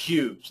are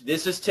huge.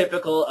 This is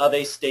typical of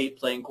a state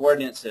plane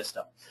coordinate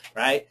system,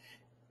 right?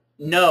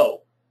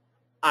 No.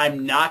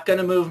 I'm not going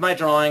to move my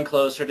drawing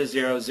closer to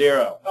 0,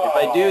 0. If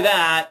I do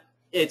that,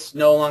 it's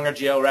no longer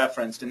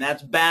georeferenced, and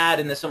that's bad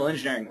in the civil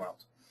engineering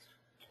world.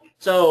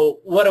 So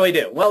what do we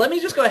do? Well, let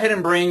me just go ahead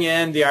and bring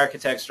in the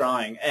architect's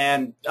drawing.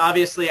 And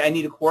obviously, I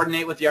need to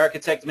coordinate with the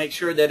architect to make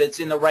sure that it's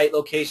in the right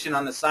location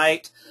on the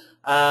site.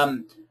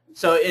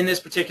 So in this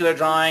particular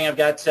drawing, I've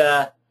got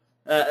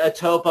a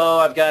topo.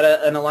 I've got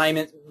an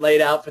alignment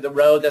laid out for the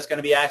road that's going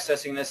to be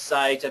accessing this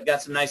site. I've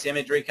got some nice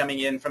imagery coming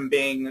in from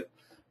Bing.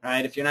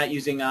 Right, if you're not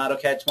using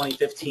AutoCAD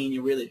 2015,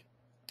 you really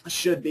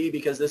should be,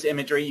 because this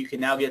imagery you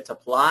can now get to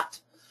plot.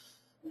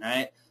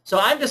 Right, so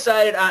I've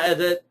decided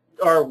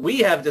we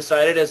have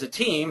decided as a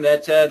team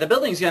that the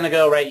building's going to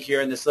go right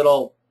here in this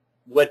little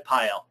wood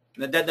pile.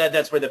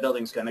 That's where the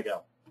building's going to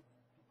go.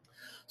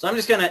 So I'm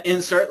just going to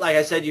insert, like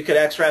I said, you could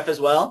XREF as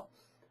well,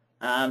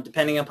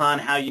 depending upon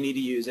how you need to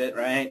use it.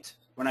 Right,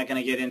 we're not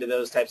going to get into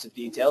those types of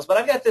details, but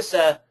I've got this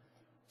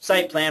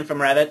site plan from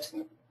Revit.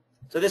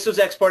 So this was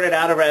exported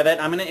out of Revit.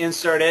 I'm going to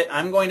insert it.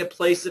 I'm going to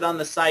place it on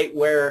the site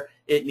where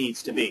it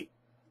needs to be.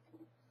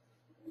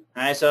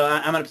 All right, so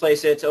I'm going to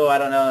place it, I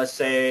don't know, let's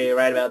say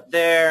right about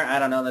there. I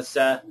don't know, let's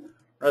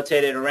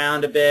rotate it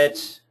around a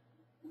bit.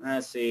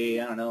 Let's see,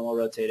 I don't know, we'll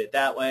rotate it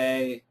that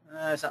way,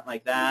 something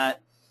like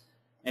that.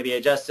 Maybe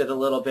adjust it a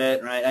little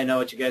bit, right? I know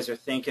what you guys are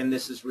thinking.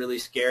 This is really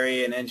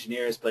scary. An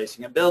engineer is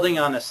placing a building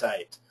on the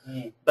site.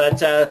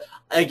 But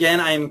again,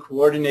 I'm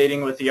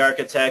coordinating with the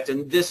architect,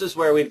 and this is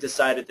where we've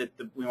decided that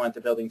we want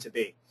the building to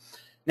be.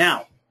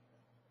 Now,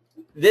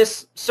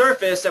 this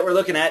surface that we're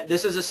looking at,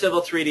 this is a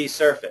Civil 3D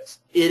surface.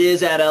 It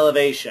is at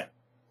elevation.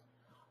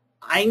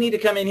 I need to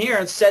come in here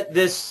and set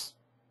this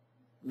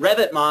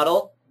Revit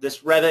model, this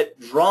Revit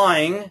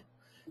drawing,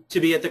 to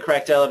be at the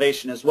correct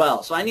elevation as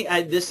well. So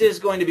this is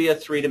going to be a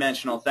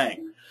three-dimensional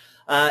thing.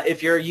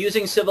 If you're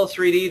using Civil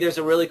 3D, there's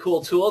a really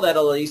cool tool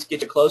that'll at least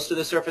get you close to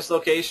the surface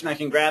location. I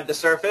can grab the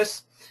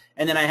surface,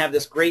 and then I have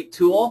this great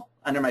tool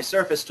under my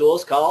surface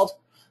tools called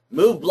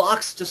Move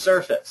Blocks to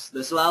Surface.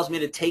 This allows me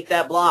to take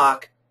that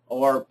block,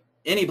 or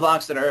any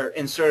blocks that are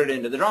inserted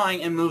into the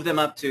drawing, and move them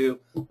up to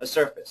a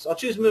surface. I'll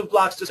choose Move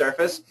Blocks to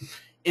Surface.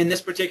 In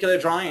this particular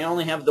drawing, I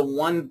only have the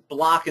one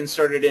block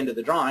inserted into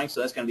the drawing, so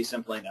that's going to be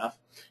simple enough.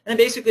 And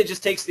it basically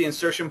just takes the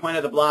insertion point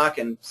of the block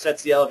and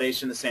sets the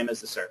elevation the same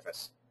as the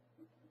surface.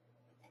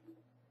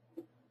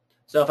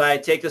 So if I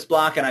take this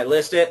block and I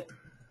list it,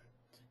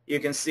 you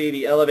can see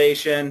the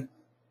elevation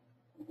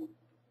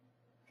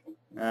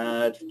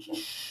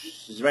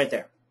It's right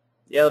there.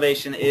 The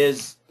elevation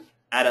is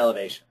at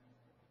elevation.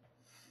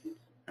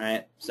 All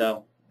right,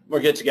 so we're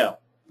good to go.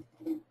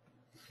 All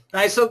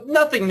right, so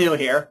nothing new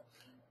here.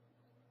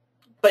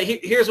 But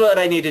here's what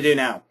I need to do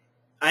now.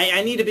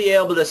 I need to be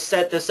able to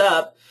set this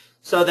up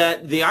so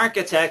that the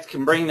architect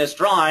can bring this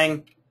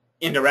drawing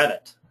into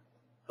Revit.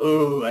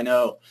 Ooh, I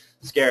know.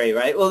 Scary,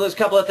 right? Well, there's a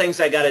couple of things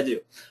I got to do.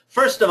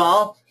 First of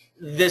all,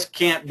 this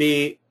can't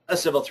be a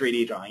Civil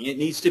 3D drawing. It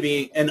needs to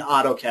be an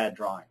AutoCAD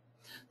drawing.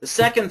 The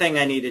second thing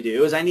I need to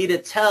do is I need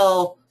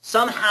to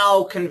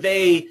somehow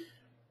convey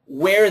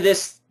where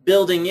this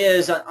building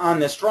is on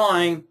this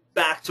drawing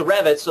back to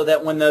Revit so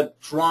that when the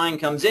drawing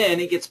comes in,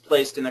 it gets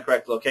placed in the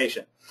correct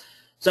location.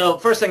 So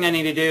first thing I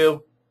need to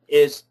do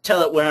is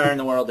tell it where in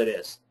the world it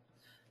is.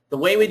 The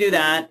way we do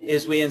that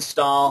is we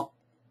install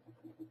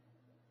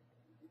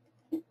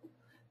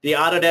the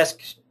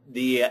Autodesk,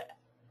 the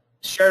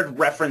shared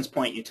reference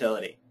point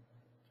utility.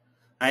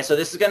 All right, so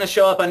this is going to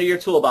show up under your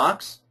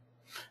toolbox.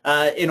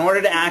 In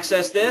order to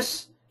access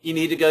this, you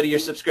need to go to your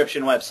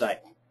subscription website.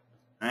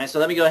 All right, so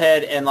let me go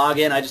ahead and log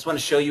in. I just want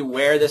to show you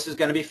where this is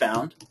going to be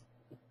found.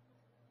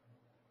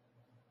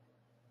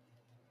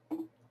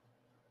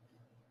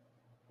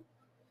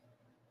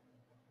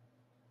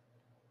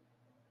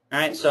 All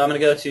right, so I'm going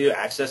to go to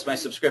access my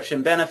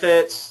subscription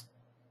benefits.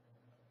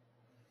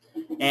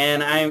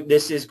 And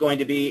this is going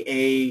to be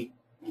a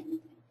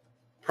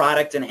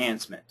product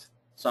enhancement.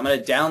 So I'm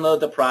going to download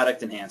the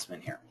product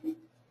enhancement here.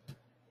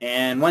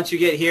 And once you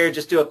get here,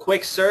 just do a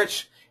quick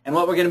search. And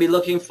what we're going to be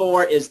looking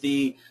for is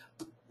the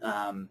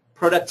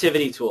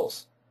productivity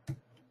tools.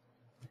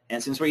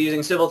 And since we're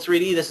using Civil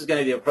 3D, this is going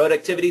to be the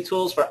productivity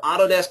tools for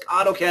Autodesk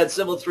AutoCAD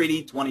Civil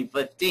 3D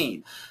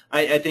 2015.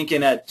 I think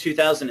in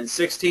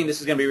 2016, this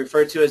is going to be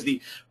referred to as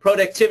the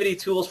productivity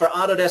tools for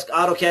Autodesk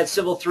AutoCAD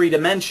Civil 3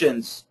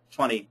 Dimensions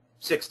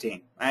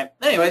 2016. Right?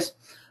 Anyways,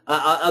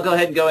 I'll go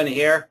ahead and go into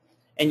here,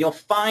 and you'll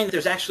find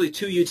there's actually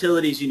two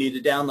utilities you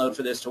need to download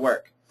for this to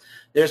work.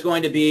 There's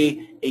going to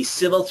be a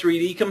Civil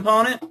 3D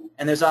component,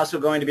 and there's also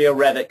going to be a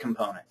Revit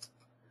component.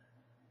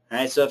 All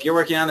right, so if you're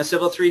working on the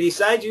Civil 3D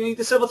side, you need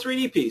the Civil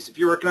 3D piece. If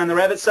you're working on the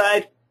Revit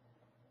side,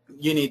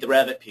 you need the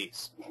Revit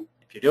piece.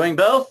 If you're doing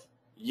both,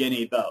 you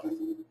need both.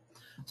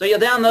 So you'll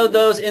download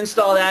those,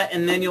 install that,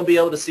 and then you'll be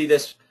able to see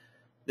this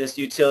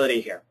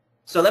utility here.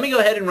 So let me go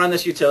ahead and run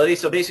this utility.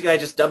 So basically, I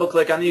just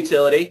double-click on the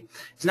utility.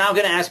 It's now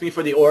going to ask me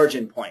for the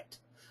origin point.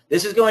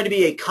 This is going to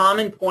be a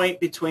common point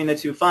between the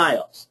two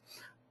files.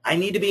 I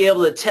need to be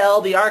able to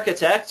tell the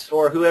architect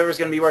or whoever's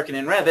going to be working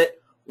in Revit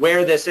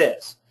where this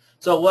is.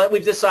 So what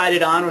we've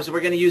decided on was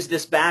we're going to use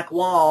this back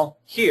wall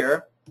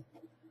here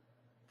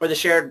for the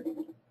shared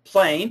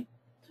plane,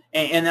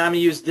 and then I'm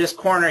going to use this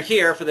corner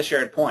here for the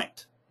shared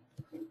point.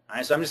 All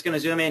right, so I'm just going to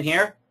zoom in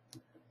here,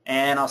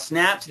 and I'll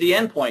snap to the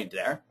end point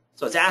there.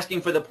 So it's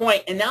asking for the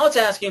point, and now it's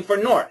asking for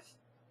north.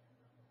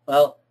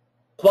 Well,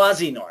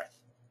 quasi-north.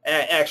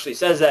 Actually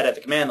says that at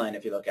the command line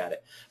if you look at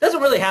it. It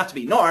doesn't really have to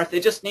be north.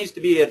 It just needs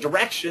to be a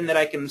direction that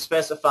I can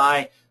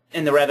specify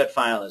in the Revit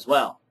file as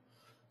well.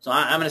 So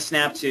I'm going to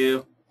snap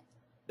to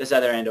this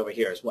other end over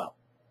here as well.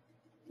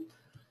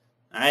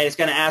 All right, it's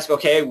going to ask,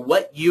 okay,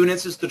 what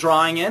units is the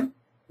drawing in?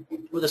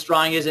 Well, this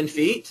drawing is in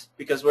feet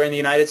because we're in the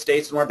United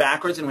States and we're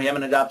backwards and we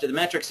haven't adopted the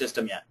metric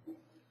system yet.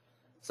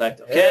 It's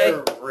like,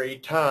 okay. Every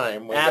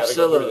time we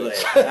absolutely,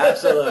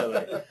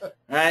 absolutely. All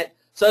right,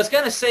 so it's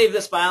going to save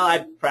this file.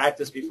 I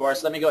practiced before,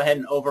 so let me go ahead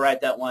and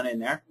overwrite that one in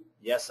there.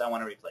 Yes, I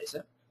want to replace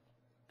it.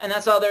 And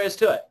that's all there is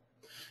to it.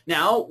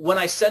 Now, when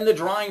I send the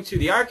drawing to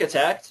the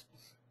architect,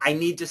 I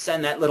need to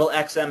send that little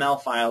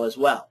XML file as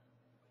well.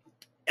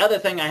 The other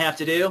thing I have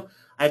to do,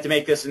 I have to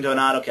make this into an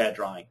AutoCAD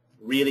drawing.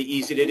 Really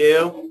easy to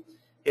do.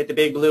 Hit the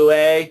big blue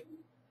A.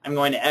 I'm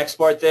going to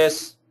export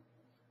this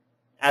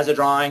as a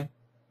drawing.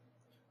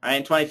 All right,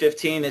 in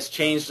 2015, this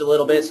changed a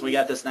little bit, so we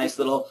got this nice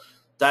little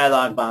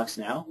dialog box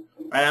now.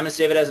 All right, I'm going to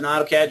save it as an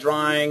AutoCAD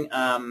drawing.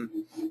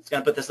 It's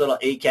going to put this little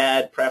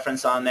ACAD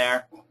preference on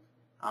there.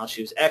 I'll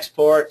choose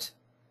export.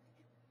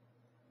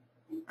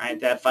 All right,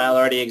 that file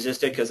already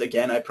existed because,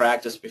 again, I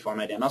practiced before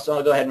my demo, so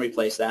I'll go ahead and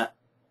replace that.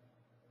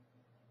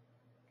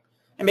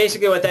 And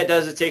basically what that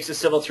does, it takes a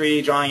Civil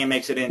 3D drawing and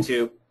makes it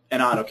into an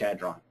AutoCAD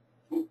drawing.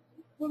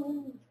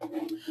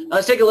 Now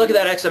let's take a look at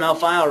that XML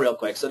file real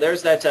quick. So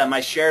there's that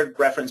my shared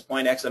reference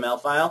point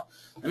XML file.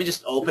 Let me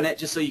just open it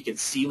just so you can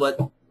see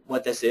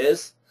what this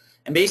is.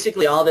 And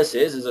basically all this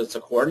is it's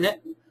a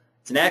coordinate.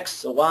 It's an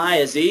X, a Y,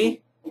 a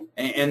Z,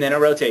 and then a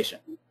rotation.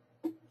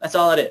 That's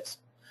all it is.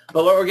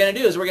 But what we're going to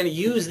do is we're going to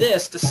use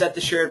this to set the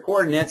shared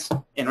coordinates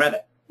in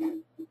Revit.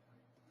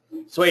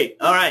 Sweet.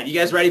 All right, you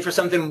guys ready for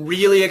something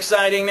really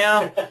exciting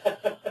now?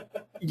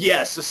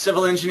 Yes, a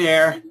civil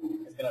engineer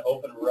is going to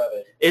open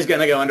Revit. Is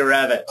going to go into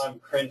Revit. I'm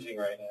cringing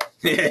right now.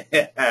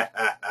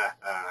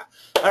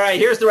 All right,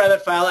 here's the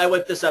Revit file. I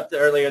whipped this up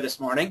earlier this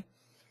morning.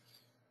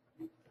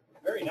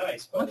 Very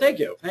nice. Well, thank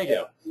you. Thank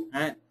you.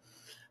 All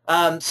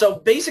right. So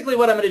basically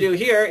what I'm going to do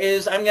here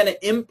is I'm going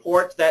to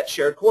import that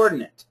shared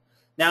coordinate.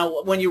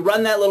 Now, when you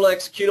run that little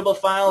executable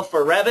file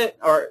for Revit,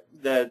 or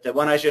the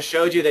one I just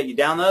showed you that you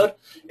download,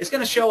 it's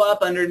going to show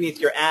up underneath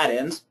your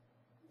add-ins,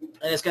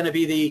 and it's going to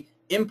be the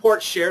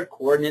import shared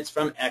coordinates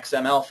from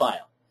XML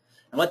file.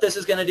 And what this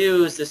is going to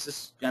do is this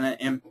is going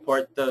to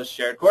import those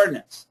shared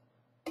coordinates.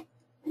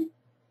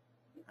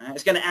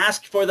 It's going to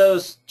ask for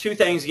those two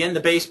things again, the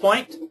base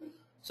point.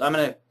 So I'm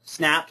going to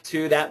snap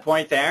to that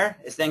point there.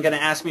 It's then going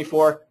to ask me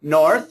for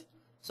north.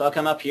 So I'll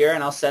come up here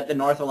and I'll set the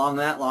north along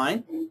that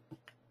line.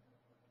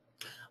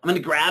 I'm going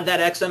to grab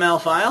that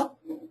XML file.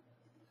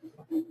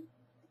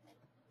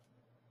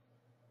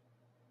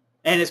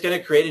 And it's going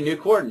to create a new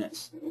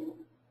coordinates.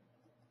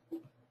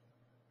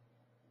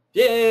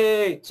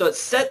 Yay! So it's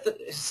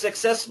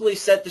successfully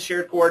set the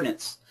shared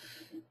coordinates.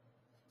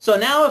 So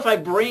now if I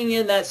bring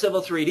in that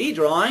Civil 3D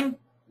drawing,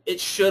 it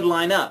should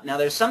line up. Now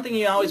there's something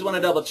you always want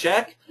to double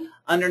check.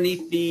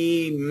 Underneath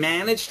the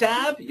Manage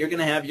tab, you're going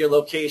to have your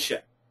location.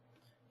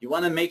 You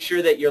want to make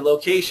sure that your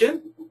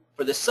location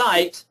for the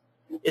site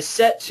is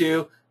set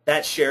to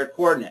that shared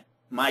coordinate,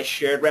 my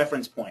shared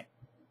reference point.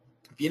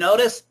 If you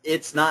notice,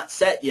 it's not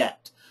set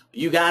yet.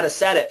 You got to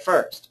set it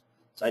first.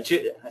 So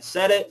I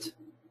set it,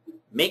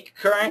 make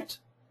current,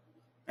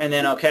 and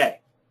then OK.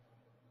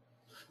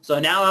 So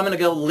now I'm going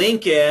to go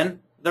link in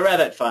the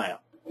Revit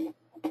file.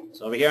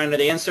 So over here under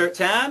the Insert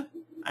tab,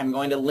 I'm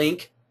going to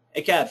link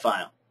a CAD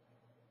file.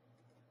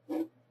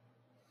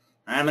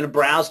 I'm going to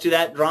browse to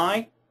that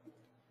drawing.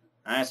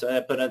 All right, so I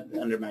put it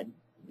under my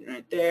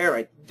right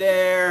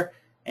there,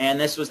 and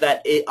this was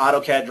that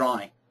AutoCAD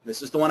drawing.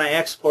 This is the one I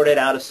exported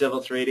out of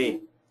Civil 3D.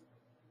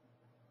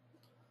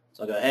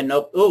 So I'll go ahead and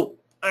open. Ooh,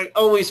 I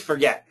always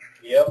forget.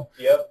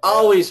 Yep.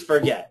 Always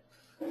forget.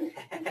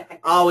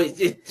 Always.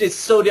 It's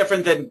so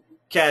different than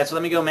CAD. So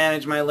let me go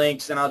manage my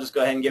links, and I'll just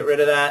go ahead and get rid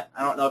of that.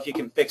 I don't know if you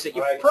can fix it.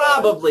 You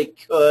probably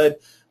could,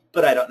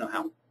 but I don't know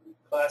how.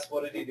 Class,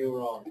 what did he do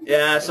wrong?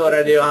 Yeah, so what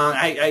I do wrong,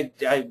 I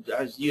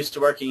was used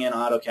to working in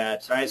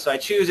AutoCAD, right? So I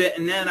choose it,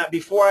 and then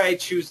before I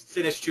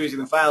finish choosing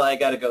the file, I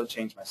got to go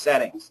change my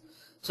settings.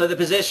 So the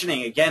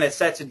positioning, again, it's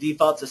set to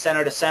default to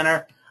center to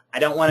center. I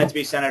don't want it to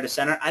be center to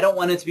center. I don't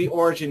want it to be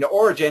origin to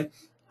origin.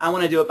 I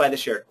want to do it by the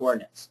shared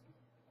coordinates.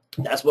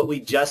 That's what we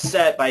just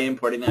set by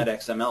importing that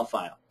XML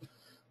file.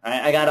 All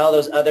right, I got all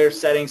those other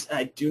settings.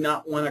 I do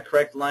not want to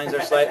correct lines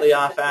that are slightly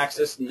off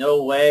axis.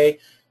 No way.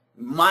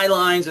 My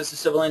lines as a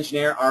civil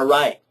engineer are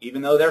right,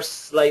 even though they're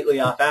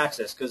slightly off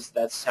axis, because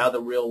that's how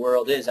the real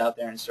world is out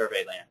there in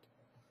survey land.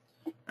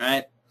 All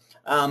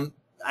right,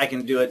 I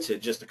can do it to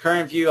just the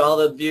current view, all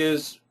the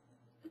views.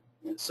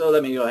 So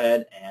let me go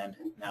ahead and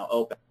now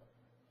open.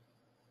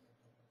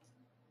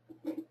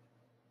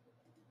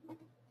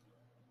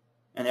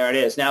 And there it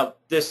is. Now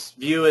this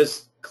view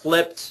is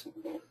clipped,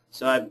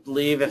 so I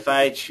believe if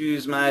I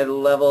choose my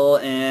level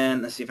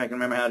and let's see if I can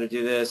remember how to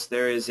do this.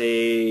 There is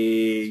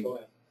a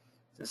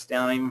just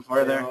down even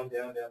further. Down.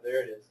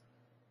 There it is.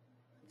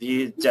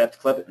 View depth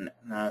clip it.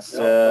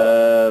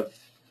 No,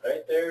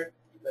 right there.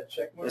 That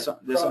check mark.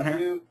 This one here.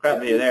 View.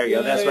 Crop view. There you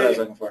go. That's what I was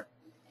looking for.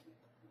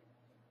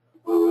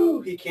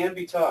 Woo! He can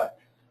be taught.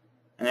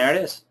 And there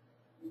it is.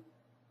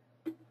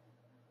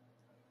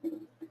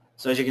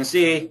 So as you can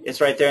see,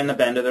 it's right there in the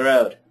bend of the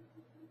road.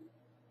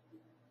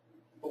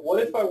 But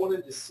what if I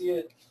wanted to see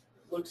it?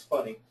 It looks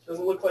funny. It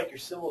doesn't look like your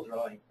civil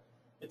drawing.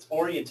 It's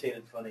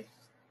orientated funny.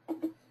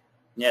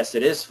 Yes,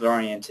 it is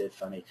oriented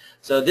funny.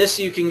 So this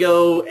you can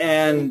go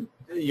and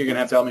you're going to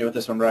have to help me with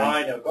this one, Brian.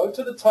 I know. Go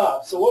to the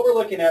top. So what we're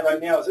looking at right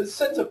now is it's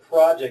set to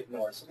project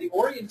north. So the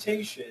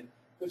orientation,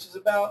 which is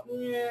about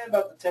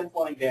the 10th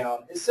line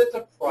down, is set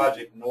to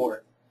project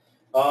north.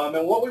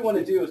 And what we want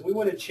to do is we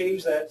want to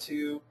change that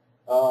to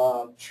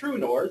true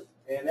north.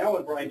 And now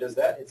when Brian does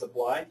that, hits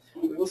apply,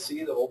 we will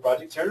see the whole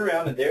project turn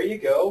around. And there you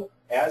go,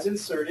 as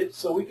inserted.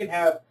 So we can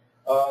have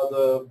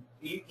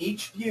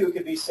each view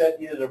can be set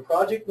either to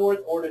project north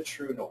or to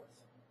true north.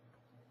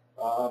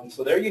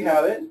 So there you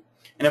have it.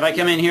 And if I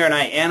come in here and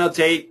I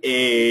annotate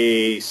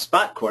a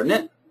spot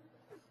coordinate,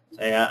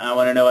 say I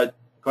want to know what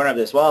corner of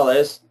this wall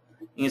is,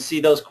 you can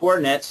see those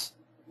coordinates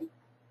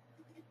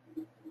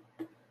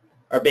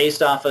are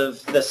based off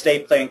of the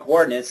state plane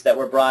coordinates that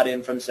were brought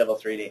in from Civil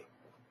 3D.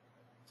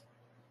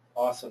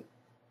 Awesome.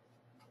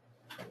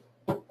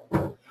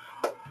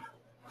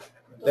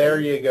 There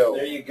you go.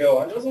 There you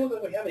go. It doesn't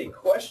look like we have any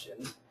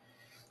questions.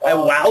 I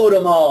wowed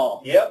them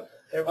all. Yep.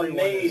 Everyone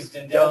Amazed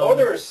is and dumb, down. Or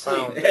they're asleep.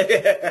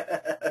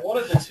 found. One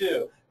of the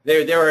two.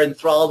 They were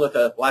enthralled with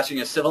watching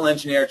a civil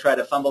engineer try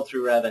to fumble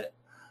through Revit.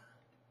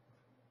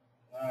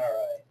 All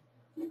right.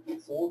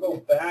 So we'll go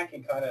back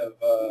and kind of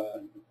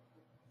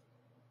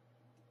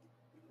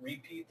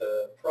repeat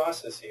the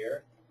process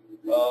here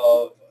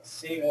of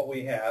seeing what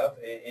we have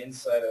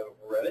inside of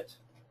Revit,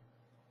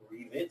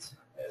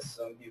 as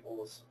some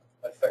people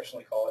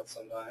affectionately call it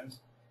sometimes.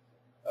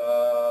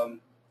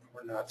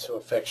 We're not so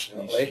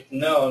affectionately.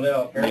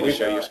 No. Can you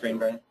show your screen,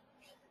 Brian?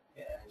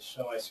 Yeah,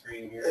 show my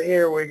screen here.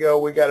 Here we go.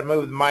 We got to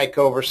move the mic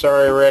over.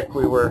 Sorry, Rick.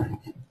 We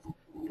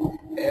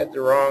had the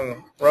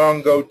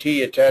wrong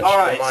goatee attached All to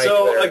right. the mic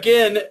So there.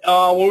 again,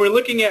 when we're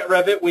looking at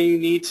Revit, we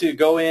need to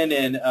go in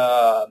and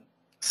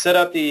set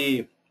up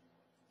the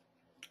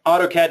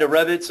AutoCAD to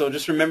Revit. So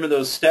just remember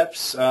those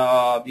steps.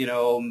 You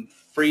know,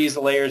 freeze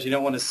the layers you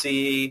don't want to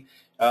see.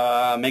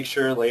 Make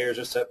sure layers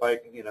are set by,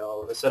 you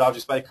know, set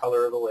objects by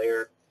color of the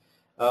layer.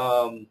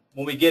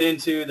 When we get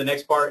into the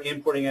next part,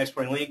 importing,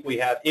 exporting, link, we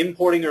have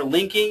importing or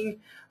linking.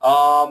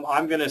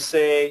 I'm going to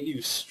say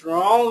you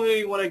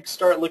strongly want to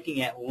start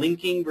looking at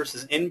linking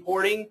versus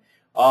importing.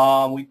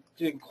 We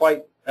didn't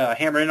quite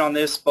hammer in on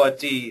this, but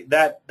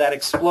that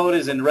explode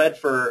is in red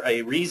for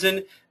a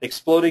reason.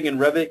 Exploding in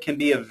Revit can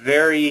be a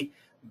very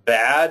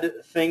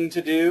bad thing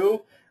to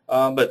do,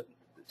 but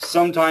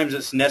sometimes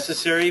it's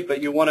necessary.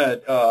 But you want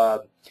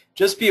to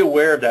just be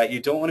aware of that. You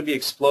don't want to be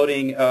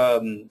exploding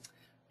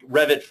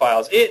Revit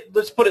files.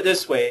 Let's put it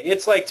this way.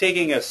 It's like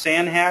taking a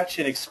sand hatch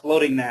and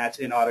exploding that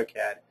in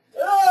AutoCAD.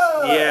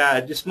 Ah! Yeah,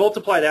 just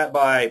multiply that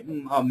by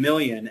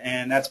 1,000,000,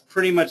 and that's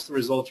pretty much the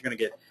result you're going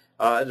to get.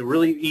 It's a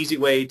really easy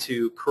way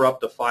to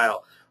corrupt a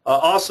file.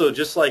 Also,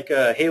 just like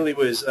Haley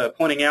was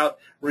pointing out,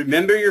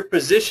 remember your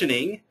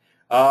positioning.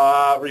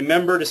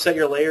 Remember to set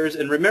your layers,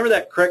 and remember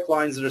that correct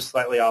lines that are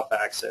slightly off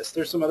axis.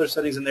 There's some other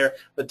settings in there,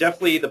 but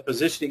definitely the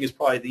positioning is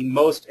probably the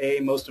most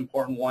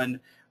important one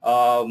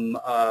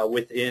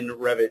within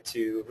Revit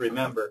to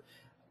remember.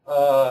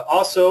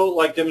 Also,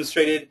 like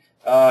demonstrated,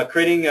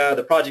 creating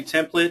the project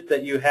template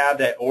that you have,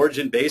 that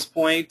origin base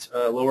point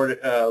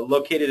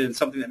located in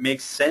something that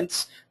makes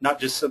sense,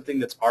 not just something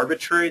that's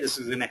arbitrary. This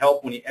is going to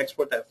help when you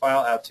export that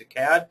file out to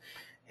CAD.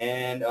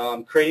 And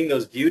creating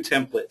those view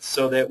templates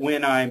so that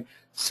when I'm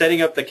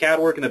setting up the CAD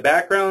work in the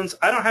backgrounds,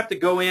 I don't have to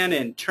go in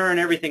and turn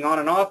everything on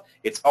and off.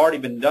 It's already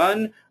been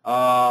done.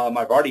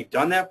 I've already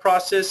done that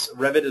process.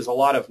 Revit is a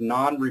lot of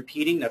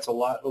non-repeating. That's a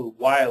lot of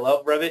why I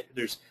love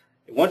Revit.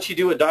 Once you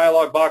do a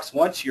dialog box,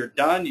 once you're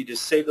done, you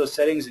just save those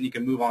settings and you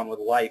can move on with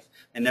life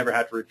and never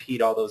have to repeat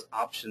all those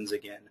options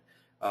again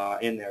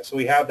in there. So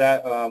we have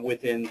that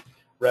within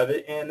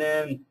Revit. And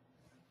then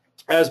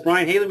as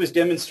Brian Haley was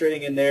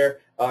demonstrating in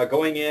there,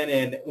 going in,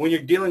 and when you're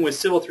dealing with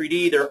Civil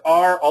 3D, there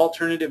are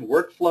alternative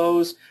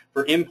workflows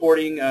for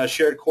importing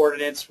shared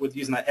coordinates with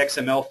using that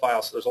XML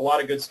file. So there's a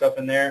lot of good stuff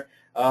in there.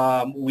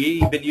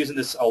 We've been using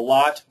this a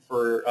lot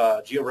for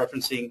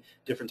georeferencing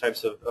different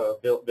types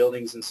of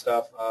buildings and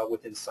stuff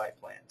within site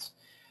plans.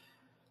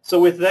 So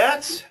with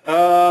that,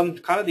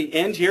 kind of the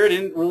end here. I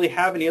didn't really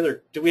have any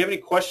other. Do we have any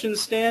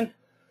questions, Stan?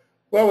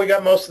 Well, we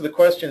got most of the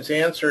questions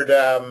answered.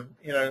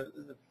 You know,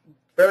 the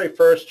very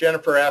first,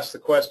 Jennifer asked the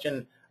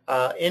question,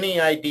 any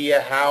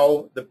idea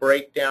how the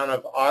breakdown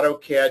of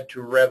AutoCAD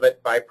to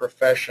Revit by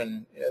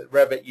profession,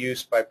 Revit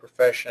use by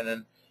profession?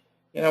 And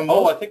you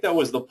know, I think that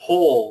was the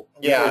poll.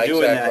 Yeah,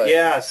 doing exactly. That.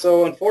 Yeah.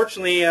 So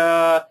unfortunately,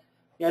 I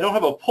don't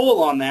have a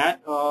poll on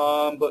that,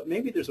 but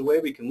maybe there's a way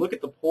we can look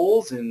at the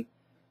polls and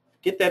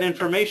get that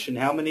information.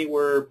 How many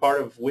were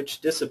part of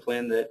which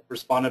discipline that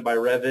responded by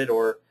Revit?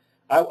 Or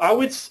I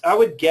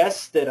would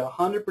guess that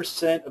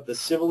 100% of the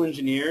civil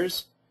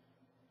engineers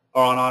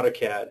are on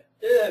AutoCAD.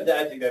 Yeah,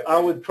 I think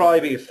that would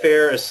probably be a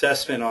fair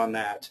assessment on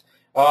that.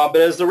 But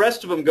as the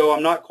rest of them go,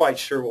 I'm not quite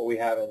sure what we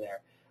have in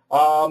there.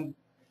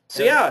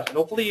 So yeah,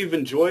 hopefully you've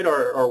enjoyed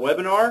our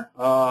webinar.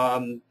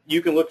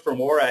 You can look for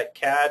more at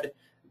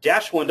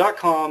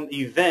CAD-1.com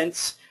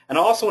events. And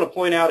I also want to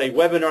point out a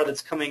webinar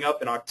that's coming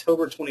up in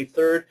October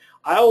 23rd.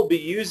 I will be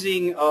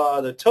using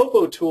the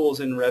topo tools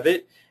in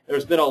Revit.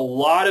 There's been a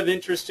lot of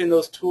interest in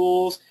those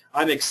tools.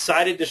 I'm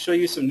excited to show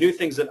you some new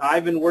things that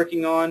I've been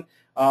working on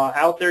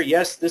out there.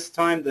 Yes, this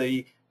time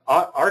the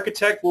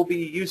architect will be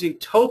using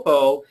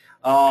topo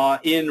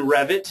in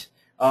Revit.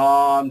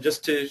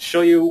 Just to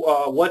show you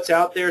what's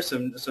out there,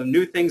 some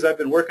new things I've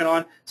been working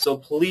on. So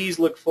please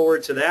look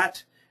forward to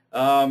that.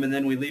 And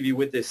then we leave you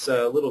with this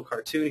little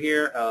cartoon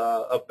here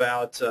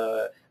about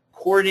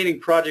coordinating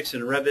projects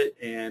in Revit.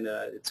 And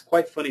it's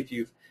quite funny if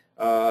you've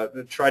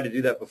tried to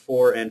do that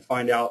before and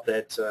find out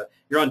that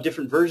you're on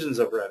different versions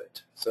of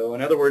Revit. So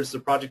in other words, the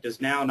project is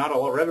now not a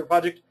Revit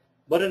project,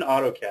 but an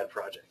AutoCAD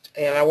project.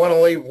 And I want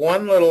to leave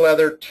one little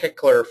other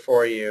tickler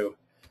for you.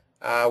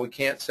 We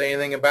can't say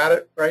anything about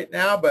it right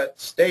now, but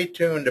stay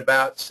tuned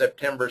about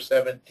September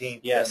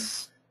 17th.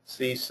 Yes. And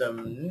see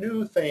some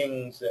new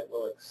things that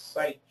will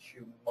excite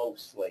you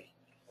mostly.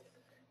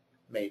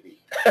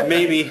 Maybe.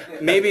 Maybe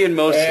and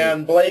mostly.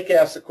 And Blake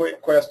asked a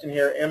quick question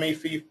here.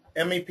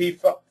 MEP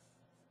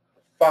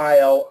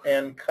file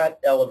and cut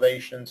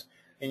elevations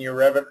in your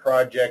Revit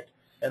project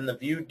and the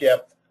view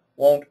depth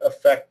won't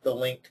affect the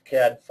linked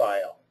CAD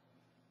file.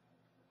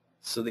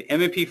 So the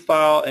MEP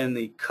file and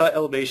the cut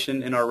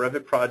elevation in our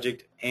Revit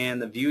project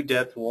and the view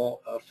depth won't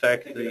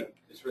affect the...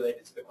 It's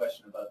related to the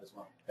question above as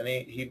well. And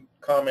he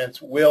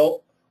comments,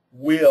 will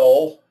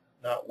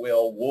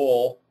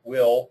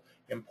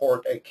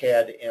import a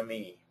CAD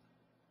ME.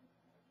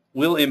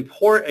 Will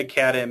import a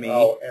CAD ME.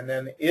 Oh, and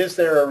then is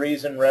there a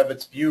reason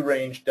Revit's view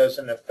range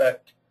doesn't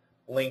affect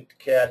linked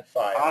CAD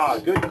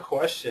files? Good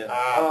question.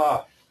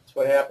 That's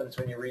what happens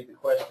when you read the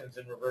questions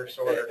in reverse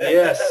order.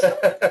 Yes.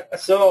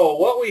 So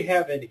what we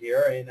have in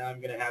here, and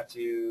I'm going to have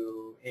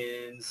to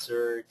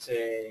insert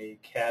a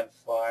CAD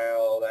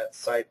file, that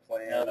site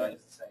plan. No,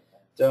 it's the same thing.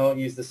 Don't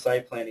use the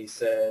site plan, he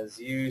says.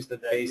 Use the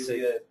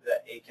basic.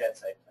 The AutoCAD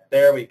site plan.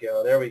 There we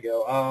go. There we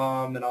go.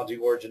 And I'll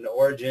do origin to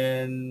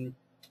origin.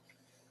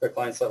 Quick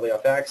line slightly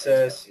off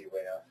axis.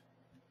 Way off.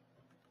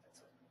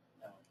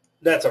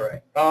 That's all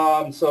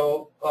right.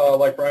 So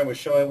like Brian was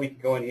showing, we can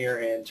go in here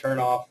and turn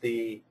off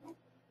the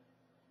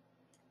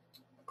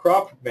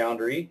crop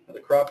boundary, the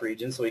crop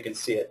region, so we can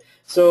see it.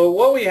 So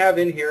what we have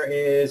in here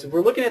is, if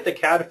we're looking at the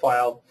CAD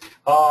file,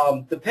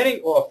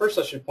 well, first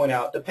I should point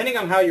out, depending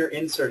on how you're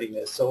inserting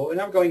this, so when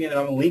I'm going in and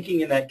I'm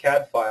linking in that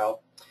CAD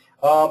file,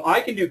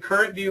 I can do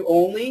current view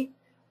only,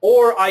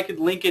 or I could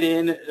link it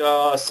in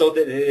so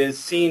that it is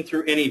seen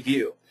through any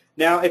view.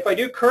 Now, if I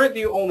do current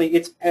view only,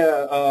 it's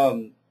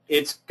going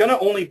to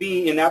only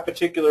be in that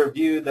particular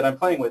view that I'm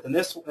playing with. In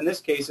this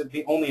case, it'd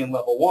be only in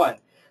level 1,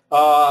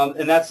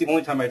 and that's the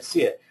only time I'd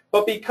see it.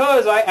 But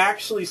because I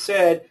actually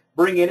said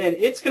bring it in,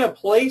 it's going to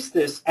place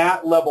this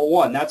at level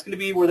 1. That's going to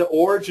be where the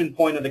origin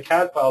point of the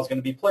CAD file is going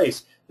to be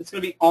placed. It's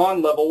going to be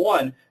on level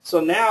 1. So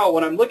now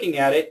when I'm looking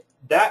at it,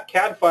 that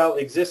CAD file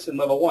exists in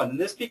level 1. And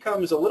this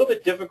becomes a little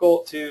bit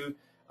difficult to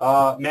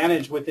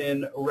manage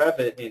within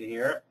Revit in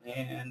here.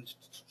 And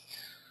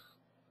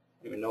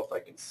I don't even know if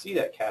I can see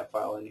that CAD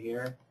file in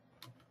here.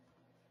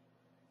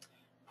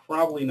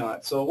 Probably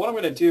not. So what I'm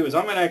going to do is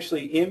I'm going to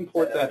actually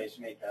import that.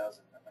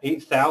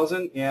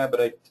 8,000, yeah,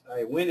 but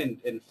I went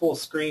and full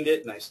screened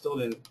it, and I still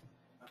didn't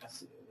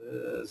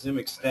zoom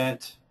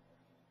extent.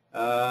 You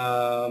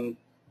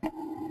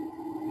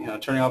know,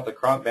 turning off the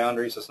crop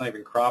boundary, so it's not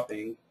even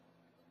cropping.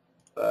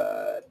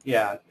 But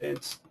yeah,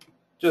 it's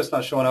just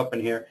not showing up in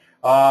here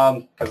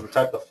because of the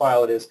type of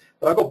file it is.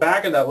 But I'll go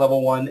back in that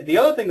level 1. The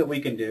other thing that we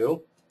can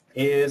do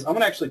is I'm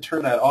going to actually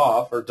turn that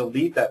off or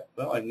delete that.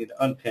 Well, I need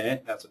to unpin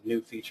it. That's a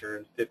new feature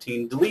in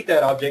 15. Delete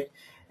that object.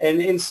 And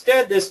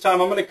instead, this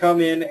time, I'm going to come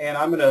in and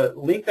I'm going to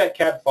link that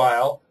CAD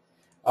file,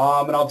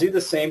 and I'll do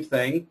the same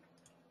thing.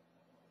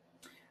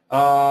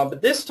 But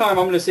this time,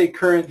 I'm going to say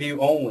current view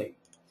only.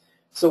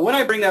 So when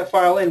I bring that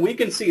file in, we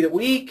can see that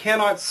we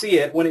cannot see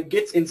it when it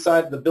gets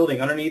inside the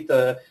building, underneath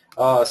the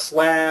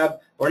slab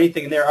or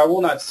anything in there. I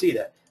will not see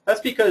that.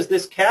 That's because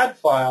this CAD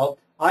file,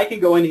 I can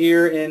go in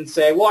here and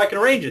say, well, I can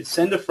arrange it,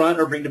 send to front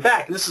or bring to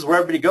back. And this is where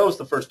everybody goes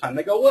the first time.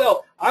 They go,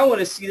 well, I want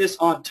to see this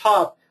on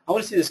top. I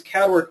want to see this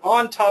CAD work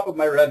on top of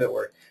my Revit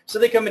work. So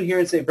they come in here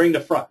and say, bring to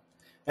front.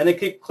 And they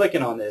keep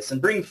clicking on this,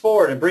 and bring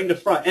forward and bring to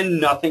front,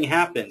 and nothing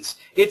happens.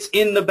 It's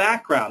in the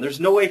background. There's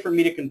no way for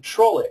me to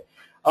control it.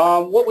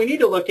 What we need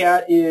to look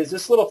at is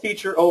this little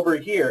feature over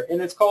here,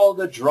 and it's called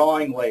the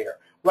drawing layer.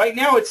 Right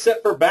now it's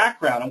set for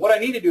background, and what I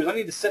need to do is I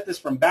need to set this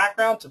from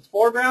background to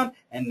foreground,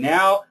 and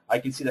now I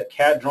can see that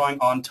CAD drawing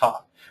on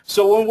top.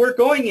 So when we're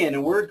going in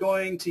and we're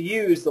going to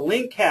use the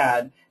link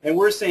CAD, and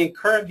we're saying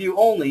current view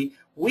only,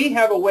 we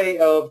have a way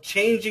of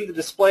changing the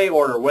display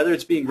order, whether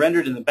it's being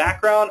rendered in the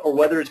background or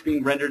whether it's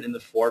being rendered in the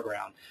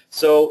foreground.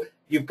 So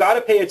you've got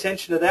to pay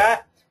attention to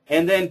that,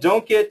 and then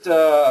don't get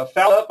fouled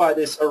up by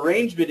this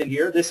arrangement in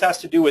here. This has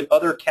to do with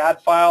other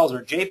CAD files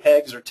or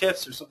JPEGs or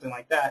TIFFs or something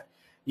like that.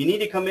 You need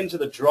to come into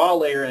the draw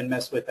layer and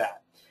mess with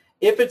that.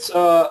 If it's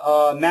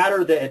a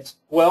matter that,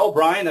 well,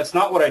 Brian, that's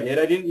not what I did.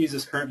 I didn't use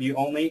this current view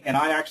only, and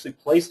I actually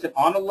placed it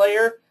on a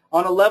layer,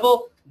 on a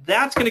level,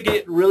 that's going to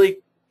get really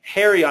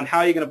hairy on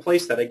how you're going to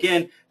place that.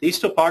 Again, these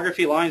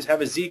topography lines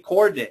have a Z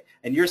coordinate,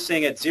 and you're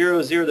saying at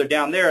 0, 0, they're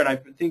down there, and I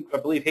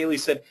believe Haley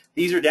said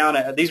these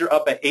are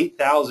up at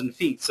 8,000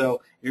 feet.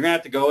 So you're going to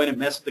have to go in and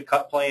mess with the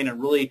cut plane and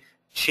really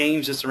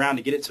change this around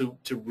to get it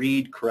to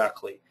read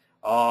correctly.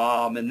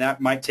 And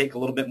that might take a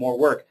little bit more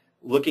work.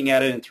 Looking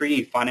at it in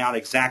 3D, find out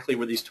exactly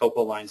where these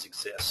topo lines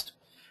exist.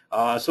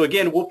 So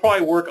again, we'll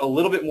probably work a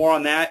little bit more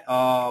on that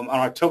on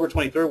October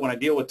 23rd when I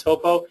deal with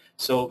topo.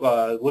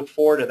 So look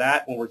forward to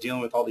that when we're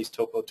dealing with all these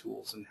topo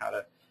tools and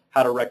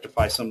how to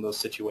rectify some of those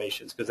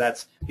situations, because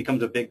that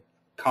becomes a big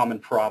common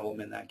problem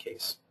in that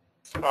case.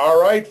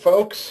 All right,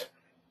 folks.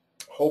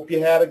 Hope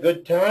you had a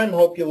good time.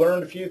 Hope you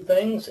learned a few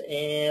things,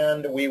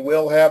 and we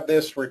will have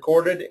this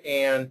recorded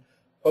and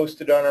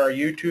posted on our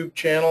YouTube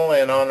channel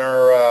and on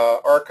our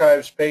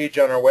archives page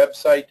on our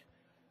website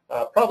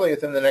probably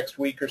within the next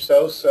week or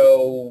so.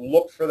 So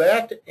look for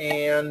that,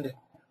 and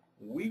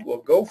we will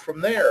go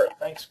from there.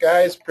 Thanks,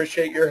 guys.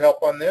 Appreciate your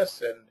help on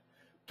this, and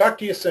talk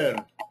to you soon.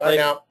 Bye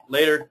now.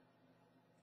 Later.